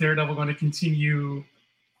 is Daredevil going to continue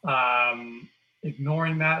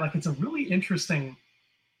ignoring that. Like, it's a really interesting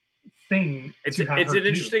thing. It's an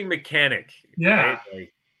interesting mechanic. Yeah.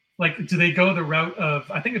 Right? Like, do they go the route of,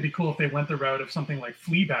 I think it'd be cool if they went the route of something like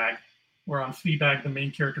Fleabag, where on Fleabag, the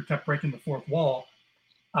main character kept breaking the fourth wall.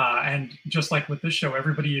 And just like with this show,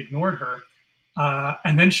 everybody ignored her.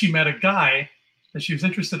 And then she met a guy that she was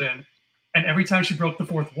interested in. And every time she broke the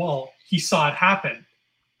fourth wall, he saw it happen.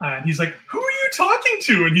 And he's like, who are you talking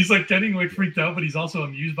to? And he's like getting like freaked out, but he's also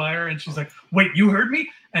amused by her. And she's like, wait, you heard me?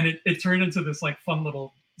 And it turned into this like fun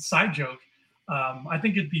little side joke. I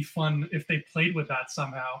think it'd be fun if they played with that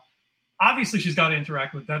somehow. Obviously, she's got to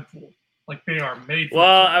interact with Deadpool. Like, they are made for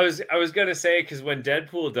Well, I was gonna say, because when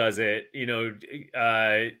Deadpool does it,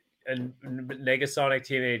 and Negasonic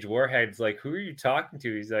Teenage Warhead's like, who are you talking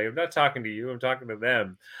to? He's like, I'm not talking to you, I'm talking to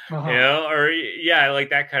them. Or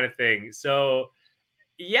like that kind of thing. So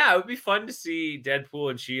yeah, it would be fun to see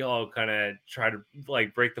Deadpool and She-Hulk kind of try to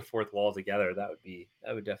like break the fourth wall together. That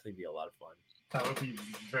would definitely be a lot of fun. That would be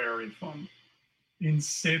very fun.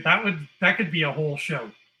 Insane. That could be a whole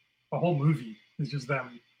show, a whole movie. It's just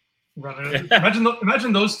them running.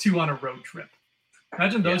 Imagine those two on a road trip.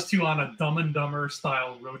 Imagine those two on a Dumb and Dumber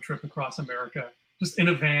style road trip across America, just in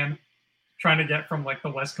a van, trying to get from like the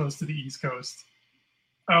West Coast to the East Coast.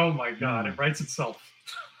 Oh my God, it writes itself.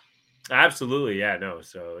 Absolutely, yeah, no.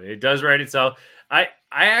 So it does write itself. I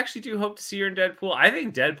actually do hope to see her in Deadpool. I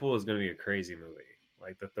think Deadpool is going to be a crazy movie.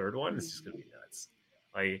 Like the third one is just going to be nuts.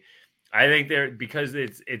 Like, I think because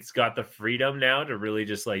it's got the freedom now to really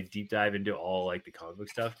just like deep dive into all like the comic book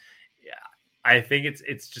stuff. Yeah, I think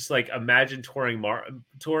it's just like, imagine touring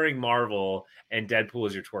Marvel and Deadpool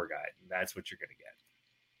is your tour guide. That's what you're going to get.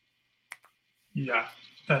 Yeah,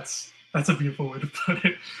 that's a beautiful way to put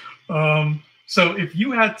it. So if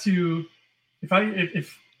you had to,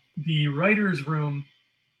 if the writer's room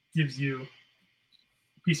gives you a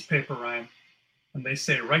piece of paper, Ryan, and they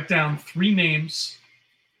say, write down 3 names,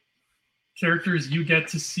 characters you get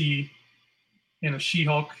to see in a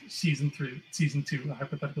She-Hulk season 2, a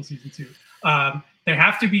hypothetical season 2. They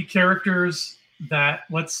have to be characters that,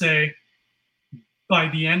 let's say, by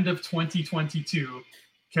the end of 2022,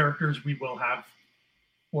 characters we will have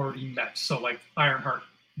already met. So like Ironheart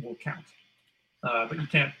will count. But you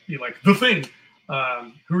can't be like, The Thing.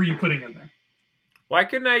 Who are you putting in there? Why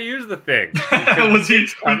couldn't I use The Thing?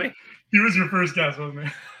 He was your first guess, wasn't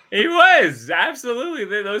he? He was, absolutely.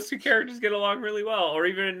 Those two characters get along really well. Or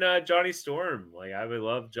even Johnny Storm. Like, I would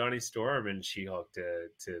love Johnny Storm and She-Hulk to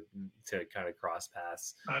kind of cross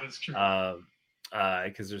paths. That is true.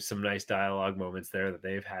 Because there's some nice dialogue moments there that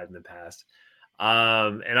they've had in the past.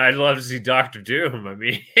 And I'd love to see Dr. Doom. I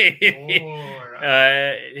mean,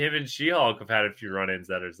 him and She-Hulk have had a few run-ins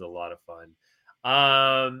that is a lot of fun.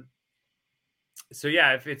 So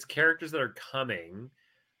yeah, if it's characters that are coming,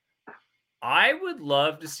 I would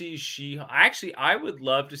love to see I would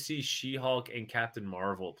love to see She-Hulk and Captain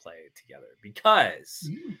Marvel play together, because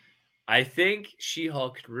I think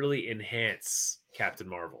She-Hulk could really enhance Captain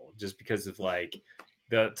Marvel, just because of like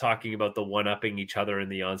the talking about the one-upping each other in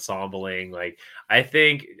the ensembling. Like, I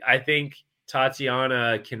think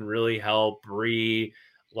Tatiana can really help Brie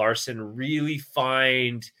Larson really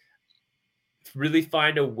find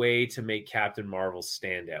a way to make Captain Marvel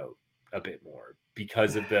stand out a bit more,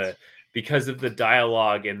 because of the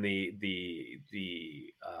dialogue and the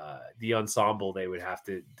ensemble they would have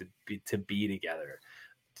to be together.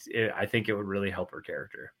 I think it would really help her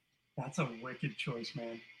character. That's a wicked choice,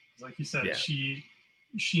 man. Like you said, she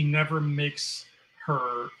never makes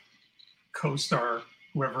her co-star,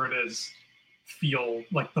 whoever it is, feel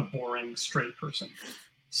like the boring straight person.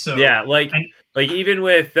 So yeah, even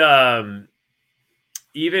with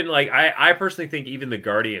even like I personally think even the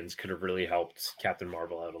Guardians could have really helped Captain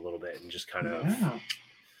Marvel out a little bit and just kind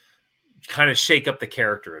of shake up the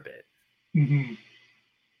character a bit. Mm-hmm.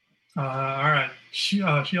 All right,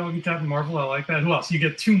 She-Hulk and Captain Marvel. I like that. Who else? You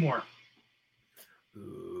get 2 more.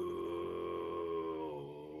 Ooh.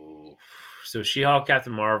 So She-Hulk,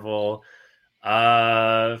 Captain Marvel.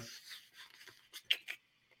 I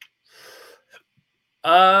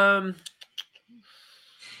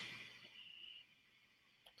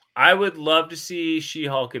would love to see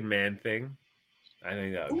She-Hulk and Man-Thing. I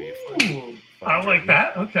think that would be fun. I like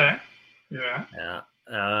that. Okay. Yeah.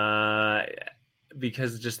 Yeah.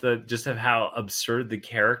 Because just of how absurd the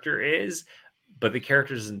character is, but the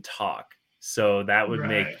character doesn't talk. So that would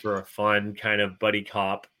make for a fun kind of buddy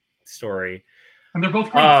cop story. And they're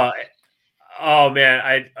both great. Oh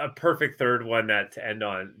man, a perfect third one to end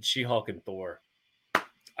on: She-Hulk and Thor.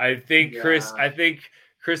 I think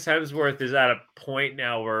Chris Hemsworth is at a point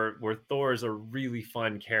now where Thor is a really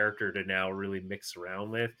fun character to now really mix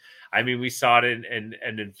around with. I mean, we saw it in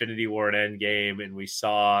Infinity War and Endgame, and we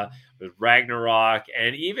saw with Ragnarok,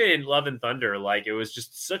 and even in Love and Thunder. Like, it was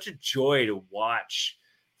just such a joy to watch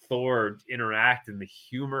Thor interact and the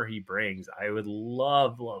humor he brings. I would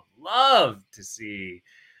love to see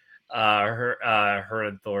her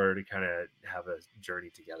and Thor to kind of have a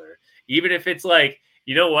journey together, even if it's like,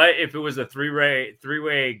 you know what, if it was a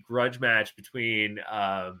three-way grudge match between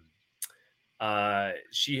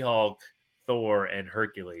She-Hulk, Thor, and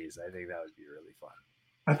Hercules, I think that would be really fun.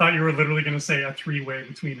 I thought you were literally going to say a three-way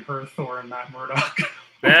between her, Thor, and Matt Murdock.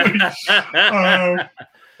 That's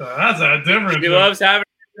a difference. She loves having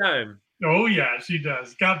a good time. Oh yeah, she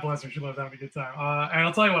does. God bless her. She loves having a good time. And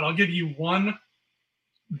I'll tell you what, I'll give you one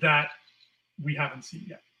that we haven't seen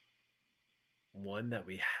yet. One that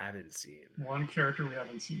we haven't seen. One character we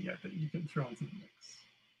haven't seen yet that you can throw into the mix.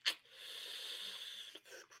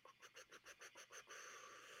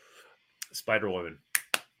 Spider-Woman.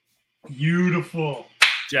 Beautiful.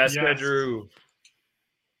 Jessica Drew.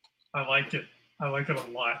 I like it. I like it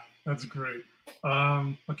a lot. That's great.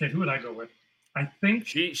 Okay, who would I go with? I think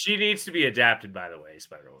she needs to be adapted, by the way,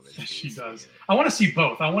 Spider-Woman. She does. I want to see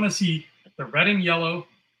both. I want to see the red and yellow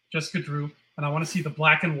Jessica Drew, and I want to see the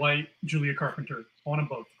black and white Julia Carpenter. I want them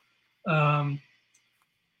both.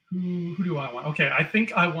 Who do I want? Okay, I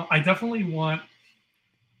definitely want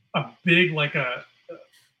a big,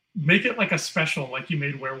 make it like a special, like you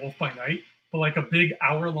made Werewolf by Night, but like a big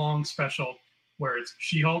hour-long special where it's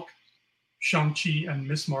She-Hulk, Shang-Chi, and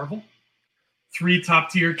Miss Marvel. 3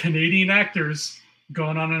 top-tier Canadian actors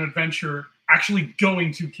going on an adventure, actually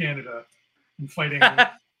going to Canada and fighting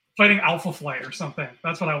Alpha Flight or something.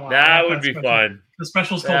 That's what I want. That would be fun. The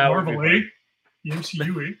special's called Marvel, the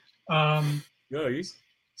MCU.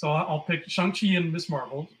 So I'll pick Shang-Chi and Miss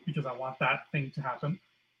Marvel because I want that thing to happen.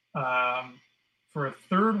 For a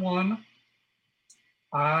third one,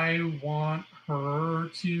 I want her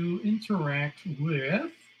to interact with,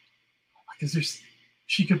 because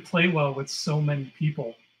she could play well with so many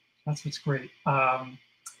people. That's what's great.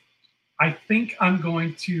 I think I'm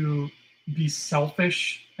going to be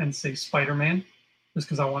selfish and say Spider-Man, just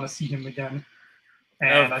because I want to see him again.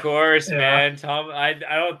 And of course, man. Tom, I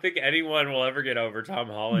don't think anyone will ever get over Tom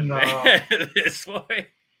Holland at this point.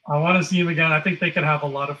 I want to see him again. I think they could have a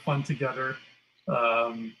lot of fun together.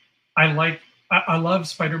 I love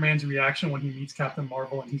Spider-Man's reaction when he meets Captain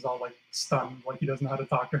Marvel and he's all like stunned, like he doesn't know how to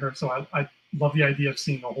talk to her. So I love the idea of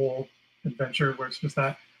seeing a whole adventure where it's just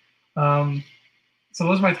that. So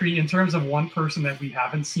those are my 3. In terms of one person that we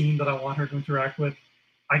haven't seen that I want her to interact with,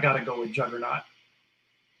 I got to go with Juggernaut.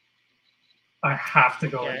 I have to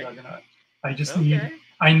go with Juggernaut. I just need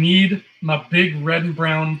my big red and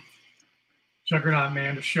brown Juggernaut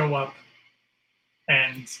man to show up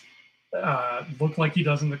and look like he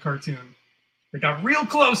does in the cartoon. They got real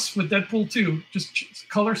close with Deadpool 2. Just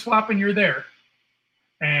color swap and you're there.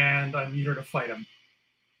 And I need her to fight him.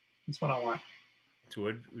 That's what I want. It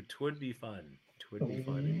would be fun. It would be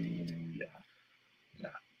fun indeed. Yeah.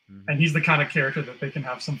 Mm-hmm. And he's the kind of character that they can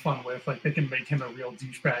have some fun with. Like, they can make him a real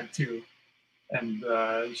douchebag too. And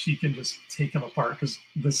she can just take him apart because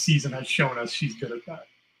this season has shown us she's good at that.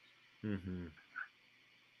 Mm-hmm.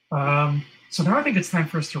 So now I think it's time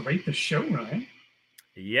for us to rate the show, Ryan.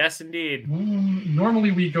 Yes, indeed.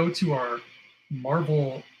 Normally we go to our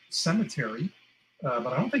Marvel cemetery, but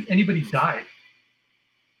I don't think anybody died.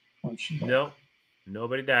 No,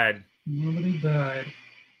 nobody died. Nobody died,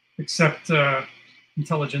 except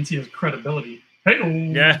Intelligentsia's credibility. Hey-o!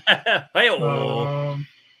 Yeah, hey-o!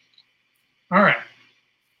 All right.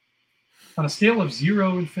 On a scale of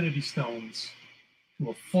 0 Infinity Stones to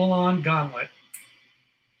a full-on gauntlet,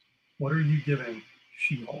 what are you giving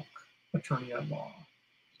She-Hulk, Attorney at Law?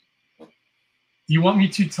 Do you want me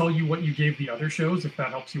to tell you what you gave the other shows, if that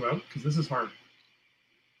helps you out? Because this is hard.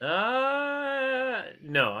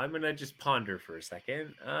 No, I'm going to just ponder for a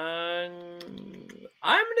second. I'm going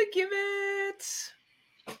to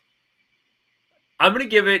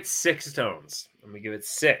give it 6 stones. I'm going to give it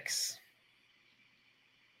 6.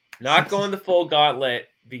 Not going the full gauntlet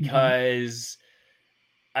because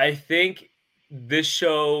I think this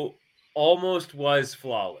show almost was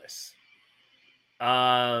flawless.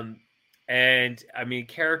 And I mean,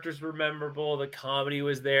 characters were memorable. The comedy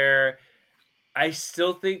was there. I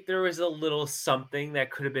still think there was a little something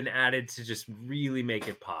that could have been added to just really make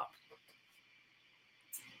it pop.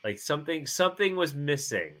 Like something was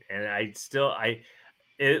missing, and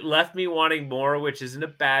it left me wanting more, which isn't a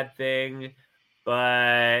bad thing.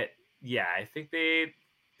 But yeah, I think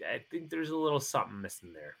there's a little something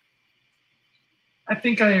missing there. I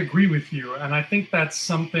think I agree with you, and I think that's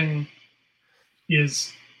something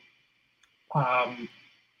is,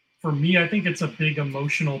 for me, I think it's a big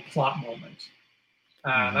emotional plot moment.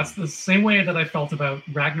 That's the same way that I felt about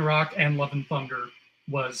Ragnarok and Love and Thunder.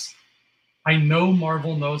 Was I know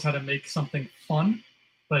Marvel knows how to make something fun,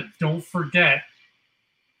 but don't forget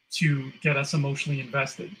to get us emotionally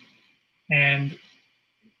invested. And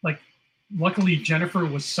like, luckily, Jennifer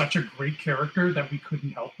was such a great character that we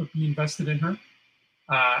couldn't help but be invested in her.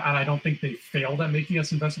 And I don't think they failed at making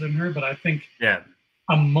us invested in her, but I think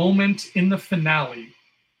a moment in the finale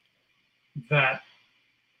that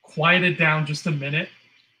quieted down just a minute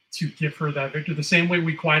to give her that victory, the same way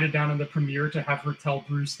we quieted down in the premiere to have her tell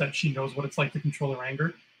Bruce that she knows what it's like to control her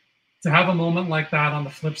anger. To have a moment like that on the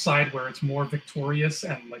flip side where it's more victorious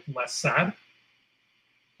and like less sad,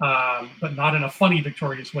 but not in a funny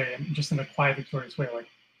victorious way, and just in a quiet victorious way, like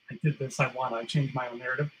I did this, I won, I changed my own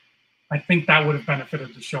narrative. I think that would have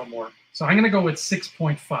benefited the show more. So I'm going to go with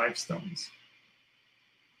 6.5 stones.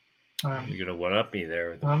 You're going to one-up me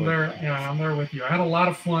there. I'm there with you. I had a lot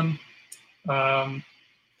of fun.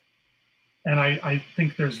 And I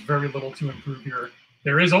think there's very little to improve here.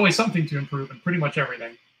 There is always something to improve in pretty much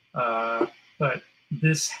everything. But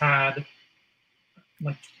this had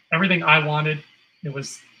like everything I wanted. It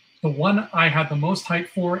was the one I had the most hype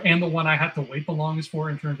for and the one I had to wait the longest for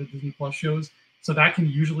in terms of Disney Plus shows. So that can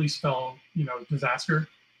usually spell, disaster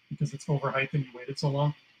because it's overhyped and you waited so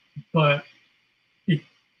long. But it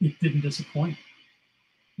didn't disappoint.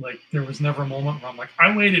 Like there was never a moment where I'm like,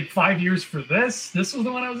 I waited 5 years for this. This was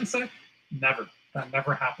the one I was excited. Never. That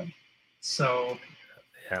never happened. So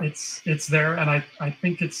it's there, and I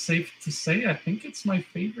think it's safe to say I think it's my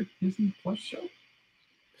favorite Disney Plus show.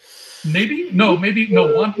 Maybe no.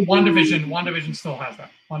 WandaVision still has that.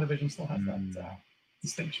 WandaVision still has that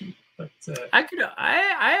distinction. But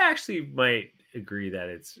I actually might agree that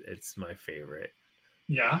it's my favorite.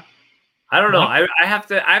 Yeah. I don't know. I have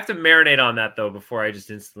to marinate on that though before I just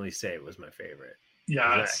instantly say it was my favorite.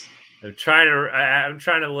 Yeah. I'm trying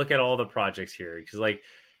to look at all the projects here because like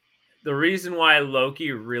the reason why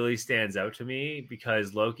Loki really stands out to me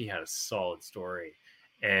because Loki had a solid story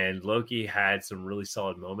and Loki had some really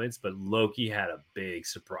solid moments, but Loki had a big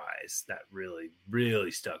surprise that really, really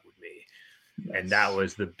stuck with me. Yes. And that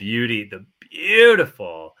was the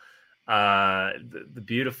beautiful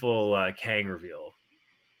Kang reveal.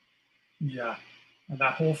 Yeah. And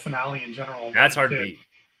that whole finale in general. That's hard to beat.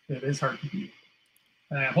 It is hard to beat.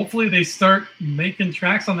 Hopefully they start making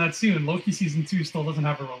tracks on that soon. Loki season 2 still doesn't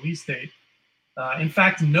have a release date. In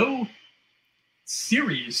fact, no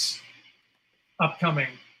series upcoming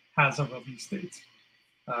has a release date.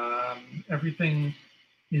 Everything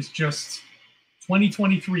is just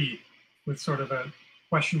 2023 with sort of a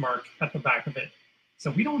question mark at the back of it.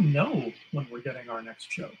 So we don't know when we're getting our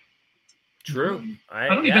next show. True. I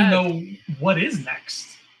don't even know what is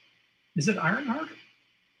next. Is it Ironheart?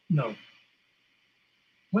 No.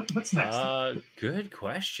 What's next? Good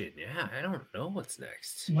question. Yeah, I don't know what's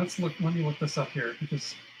next. Let me look this up here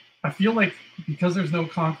because I feel like because there's no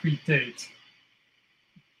concrete date,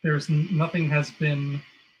 there's nothing has been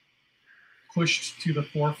pushed to the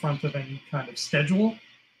forefront of any kind of schedule.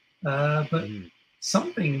 But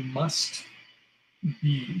something must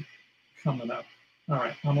be coming up. All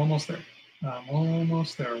right, I'm almost there.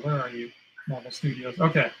 Where are you? Marvel Studios.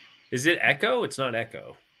 Okay. Is it Echo? It's not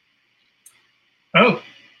Echo. Oh,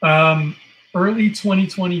 early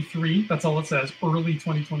 2023. That's all it says. Early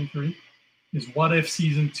 2023 is What If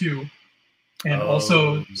Season 2 and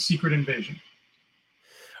also Secret Invasion.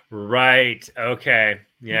 Right. Okay.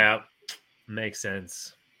 Yeah. Makes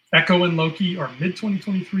sense. Echo and Loki are mid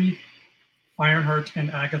 2023. Ironheart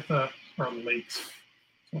and Agatha are late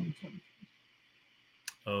 2023.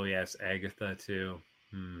 Oh, yes. Agatha, too.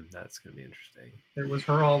 That's going to be interesting. It was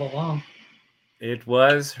her all along. It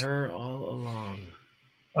was her all along.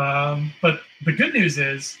 But the good news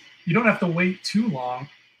is you don't have to wait too long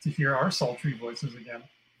to hear our sultry voices again.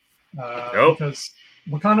 Because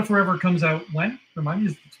Wakanda Forever comes out when? Remind me,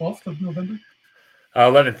 is it the 12th of November?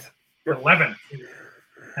 11th. 11th.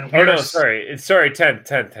 And It's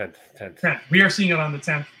 10th. We are seeing it on the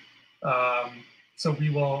 10th. So we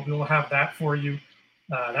will have that for you.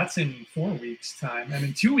 That's in 4 weeks' time. And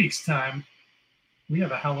in 2 weeks' time, we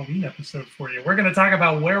have a Halloween episode for you. We're going to talk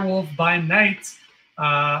about Werewolf by Night.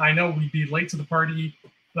 I know we'd be late to the party,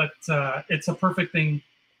 but it's a perfect thing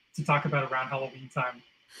to talk about around Halloween time.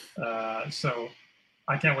 So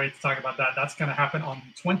I can't wait to talk about that. That's going to happen on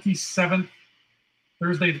the 27th.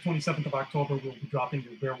 Thursday, the 27th of October, we'll be dropping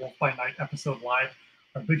the Werewolf by Night episode live,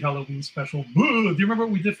 our big Halloween special. Boo! Do you remember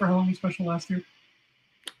what we did for Halloween special last year?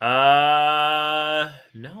 I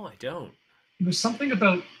No, I don't. There's something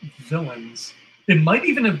about villains. It might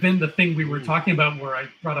even have been the thing we were talking about where I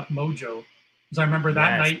brought up Mojo. Because I remember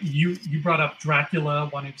that night you brought up Dracula,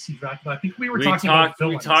 wanting to see Dracula. I think we talking about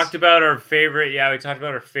villains. We talked about our favorite. Yeah, we talked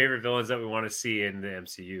about our favorite villains that we want to see in the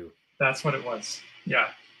MCU. That's what it was. Yeah.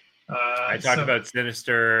 I talked about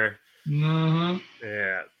Sinister. Mm-hmm.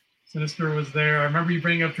 Yeah. Sinister was there. I remember you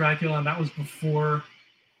bringing up Dracula, and that was before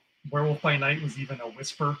Werewolf by Night was even a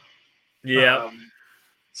whisper. Yeah.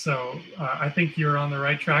 So I think you're on the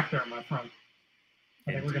right track there, my friend.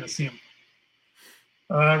 I think we're going to see him.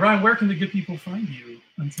 Ryan, where can the good people find you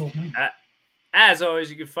until then? As always,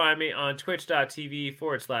 you can find me on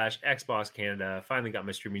twitch.tv/Xbox Canada. Finally got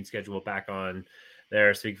my streaming schedule back on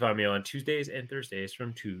there, so you can find me on Tuesdays and Thursdays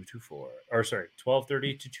from 2 to 4. Or sorry,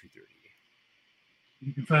 12:30 to 2:30.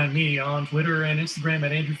 You can find me on Twitter and Instagram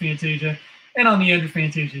at Andrew Fantasia and on the Andrew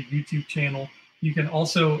Fantasia YouTube channel. You can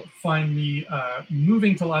also find me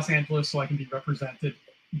moving to Los Angeles so I can be represented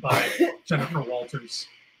by Jennifer Walters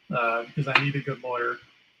because I need a good lawyer,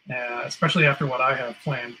 especially after what I have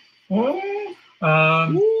planned.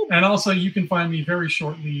 And also you can find me very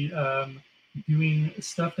shortly doing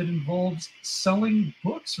stuff that involves selling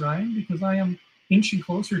books, Ryan, because I am inching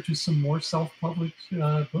closer to some more self-published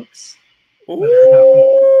books.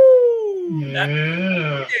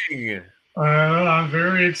 Yeah. I'm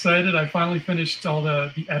very excited. I finally finished all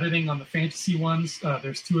the editing on the fantasy ones.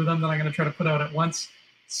 There's 2 of them that I'm going to try to put out at once.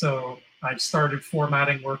 So I've started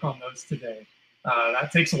formatting work on those today.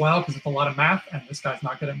 That takes a while because it's a lot of math, and this guy's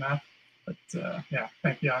not good at math. But yeah,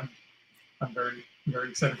 thank you. I'm very, very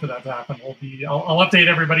excited for that to happen. I'll update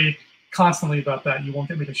everybody constantly about that. You won't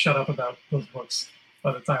get me to shut up about those books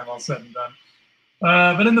by the time all said and done.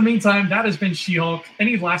 But in the meantime, that has been She-Hulk.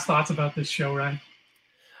 Any last thoughts about this show, Ryan?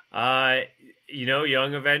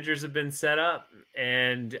 Young Avengers have been set up,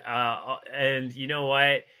 and you know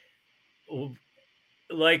what?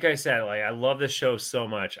 Like I said, I love this show so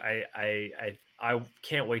much. I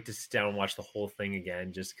can't wait to sit down and watch the whole thing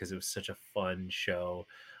again, just because it was such a fun show.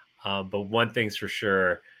 But one thing's for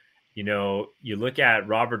sure, you look at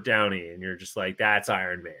Robert Downey, and you're just like, that's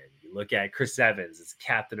Iron Man. You look at Chris Evans, it's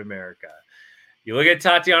Captain America. You look at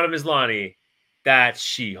Tatiana Maslany, that's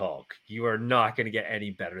She-Hulk. You are not going to get any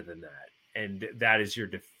better than that. And that is your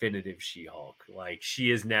definitive She-Hulk. She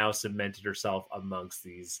has now cemented herself amongst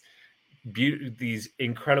these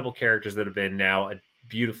incredible characters that have been now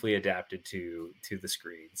beautifully adapted to the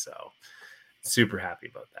screen. So super happy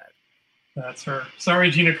about that. That's her. Sorry,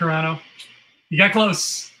 Gina Carano. You got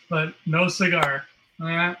close, but no cigar.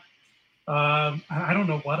 I don't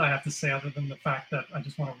know what I have to say other than the fact that I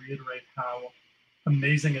just want to reiterate how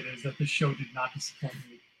amazing it is that this show did not disappoint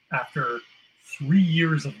me after 3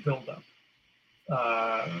 years of buildup.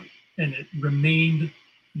 And it remained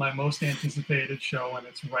my most anticipated show, and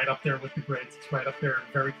it's right up there with the greats. It's right up there,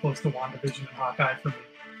 very close to WandaVision and Hawkeye for me.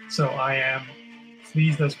 So I am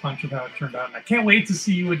pleased as punch with how it turned out. And I can't wait to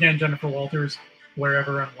see you again, Jennifer Walters,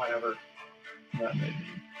 wherever and whenever that may be.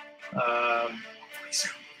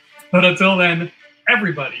 But until then,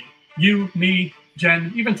 everybody, you, me,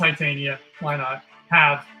 Jen, even Titania, why not,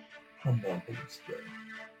 have a marvelous day.